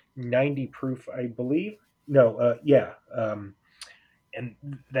 90 proof, I believe. No, yeah, and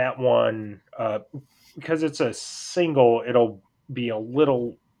that one because it's a single, it'll be a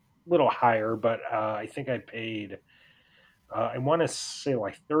little higher. But I think I paid. I want to say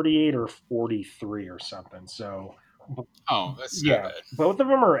like 38 or 43 or something. So Oh, that's not yeah, bad. both of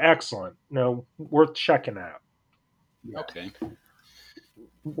them are excellent. No, worth checking out. Yeah. Okay.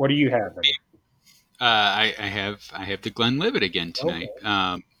 What are you having? I have the Glenlivet again Okay.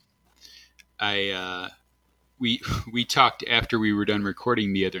 tonight. I we we talked after we were done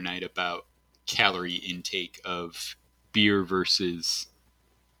recording the other night about calorie intake of beer versus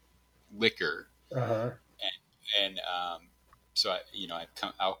liquor, Uh huh. and so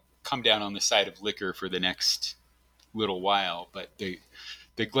I'll come down on the side of liquor for the next little while. But the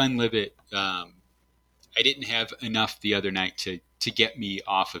Glenlivet, I didn't have enough the other night to get me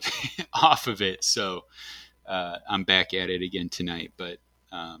off of it, off of it. So I'm back at it again tonight. But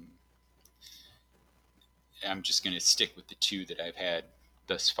um, I'm just going to stick with the two that I've had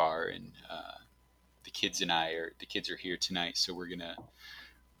thus far, and the kids are here tonight, so we're gonna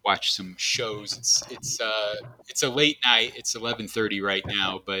watch some shows. It's a late night. It's 11:30 right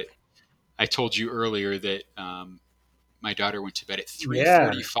now, but I told you earlier that my daughter went to bed at Yeah.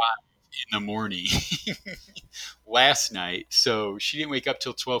 3:45 in the morning last night, so she didn't wake up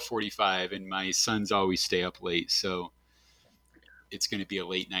till 12:45, and my sons always stay up late, so it's going to be a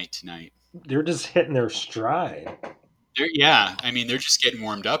late night tonight. They're just hitting their stride. Yeah, I mean they're just getting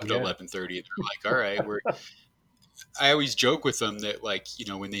warmed up at Yeah. 11:30. They're like, all right, we're. I always joke with them that like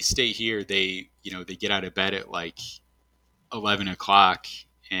when they stay here, they get out of bed at like 11 o'clock,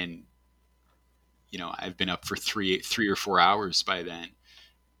 and I've been up for three or 4 hours by then,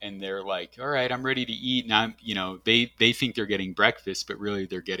 and they're like, all right, I'm ready to eat. And they think they're getting breakfast, but really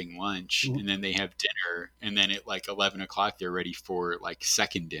they're getting lunch, and then they have dinner, and then at like 11 o'clock they're ready for like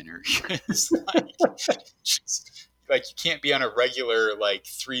second dinner. It's like you can't be on a regular like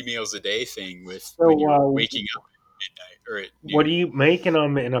 3 meals a day thing with when So, you're waking up at midnight or at what are noon. you making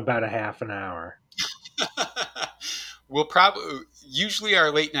them in about a half an hour? We'll probably usually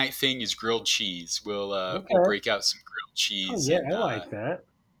our late night thing is grilled cheese. We'll Okay. break out some grilled Oh cheese yeah, and I like that.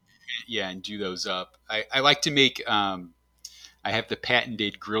 yeah, and do those up. I like to make. I have the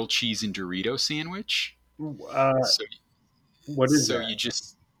patented grilled cheese and Dorito sandwich. Uh, So what is so that?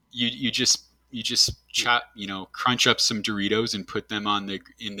 you just chop, crunch up some Doritos and put them on the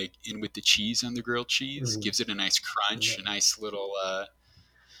in with the cheese on the grilled cheese. Mhm. Gives it a nice crunch, a nice little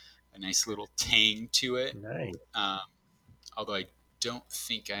tang to it. Nice. Um, although I don't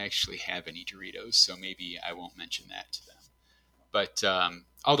think I actually have any Doritos, so maybe I won't mention that to them. But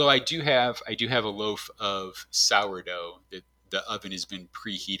although I do have a loaf of sourdough that the oven has been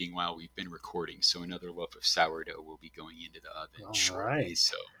preheating while we've been recording, so another loaf of sourdough will be going into the oven All shortly. right.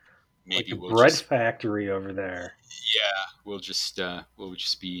 So Like maybe a we'll bread just factory over there. yeah we'll just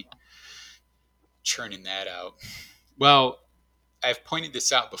be churning that out. Well, I've pointed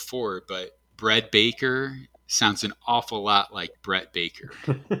this out before, but Bread Baker sounds an awful lot like Brett Baker.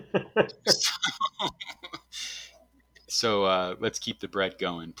 So let's keep the bread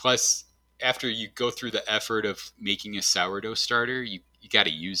going. Plus, after you go through the effort of making a sourdough starter, you got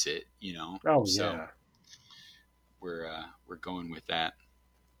to use it. Oh So yeah. we're going with that.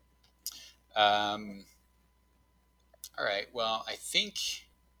 Um, all right. Well, I think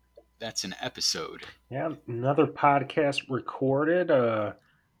that's an episode. Yeah, another podcast recorded.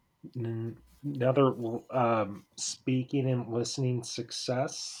 Another speaking and listening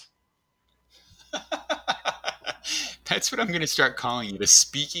success. That's what I'm going to start calling it: a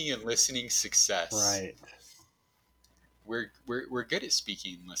speaking and listening success. Right. We're good at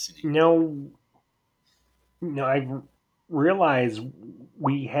speaking and listening. No, no, I realize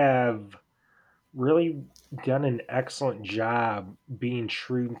we have really done an excellent job being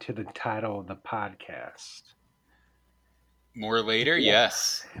true to the title of the podcast. More later, Yeah.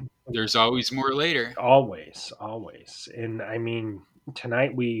 yes. There's always more later. Always, always. And I mean,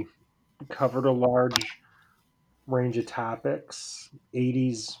 tonight we covered a large range of topics: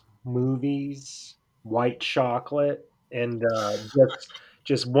 80s movies, white chocolate, and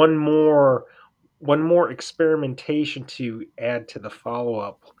just one more experimentation to add to the follow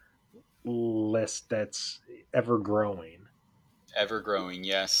up list that's ever growing. Ever growing,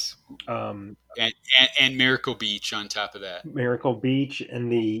 yes. um, And Miracle Beach on top of that. Miracle Beach,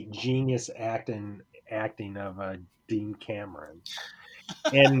 and the genius acting of Dean Cameron.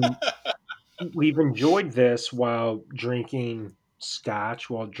 And we've enjoyed this while drinking scotch,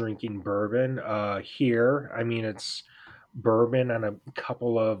 while drinking bourbon. Here, I mean, it's bourbon on a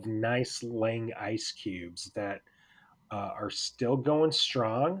couple of nice Lang ice cubes that are still going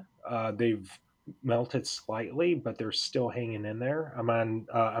strong. They've melted slightly, but they're still hanging in there.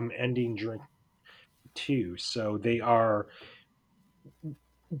 I'm ending drink two, so they are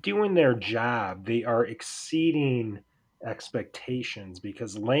doing their job. They are exceeding expectations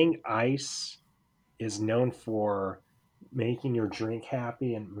because Lang Ice is known for making your drink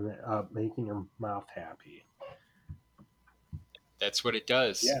happy and making your mouth happy. That's what it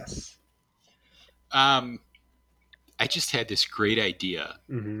does. Yes. Um, I just had this great idea.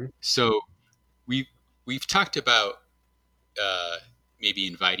 Mm-hmm. So we've we've talked about uh, maybe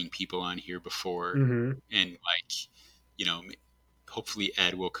inviting people on here before, Mm-hmm. and like, you know, hopefully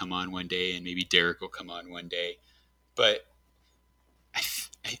Ed will come on one day, and maybe Derek will come on one day. But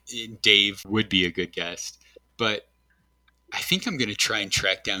Dave would be a good guest. But I think I'm going to try and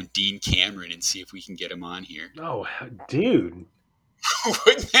track down Dean Cameron and see if we can get him on here. Oh, dude,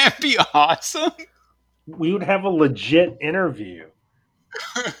 Wouldn't that be awesome? we would have a legit interview.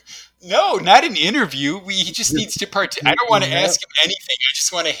 No, not an interview. He just Just, needs to I don't want to no, ask him anything. I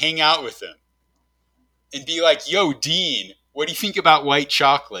just want to hang out with him and be like, "Yo, Dean, what do you think about white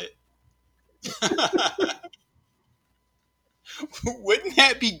chocolate?" Wouldn't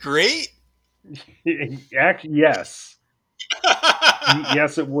that be great? actually, yes,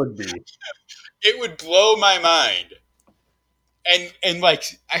 yes, it would be. It would blow my mind. And like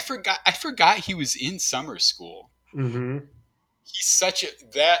I forgot he was in summer school. Mm-hmm. He's such a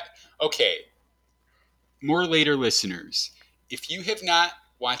that okay. More later listeners, if you have not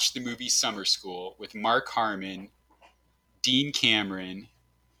watched the movie Summer School with Mark Harmon, Dean Cameron,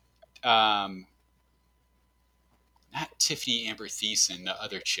 um, not Tiffany Amber Thiessen, the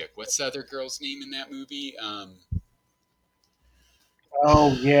other chick. What's the other girl's name in that movie?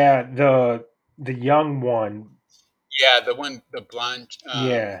 Oh yeah, the young one. Yeah, the one, the blonde.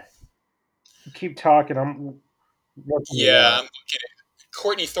 Yeah, keep talking. I'm looking it Yeah, I'm up. looking at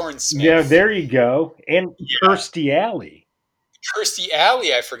Courtney Thorne Yeah, Smith. there you go. And Yeah, Kirstie Alley. Kirstie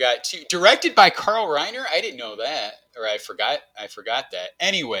Alley. I forgot too. Directed by Carl Reiner. I didn't know that, or I forgot. I forgot that.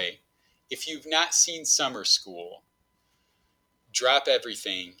 Anyway, if you've not seen Summer School, drop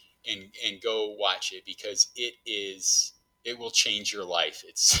everything and go watch it because it will change your life.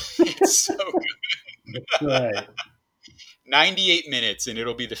 It's so good. Right. 98 minutes, and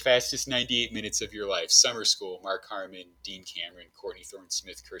it'll be the fastest 98 minutes of your life. Summer School, Mark Harmon, Dean Cameron, Courtney Thorne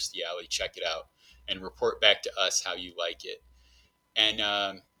Smith, Kirstie Alley. Check it out and report back to us how you like it.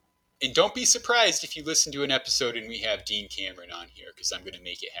 And don't be surprised if you listen to an episode and we have Dean Cameron on here because I'm going to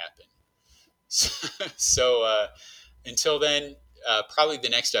make it happen. So until then, probably the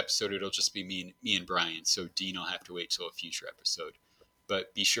next episode it'll just be me and Brian. So Dean will have to wait till a future episode.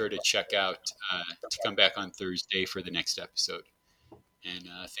 But be sure to check out to come back on Thursday for the next episode. And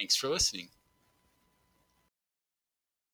thanks for listening.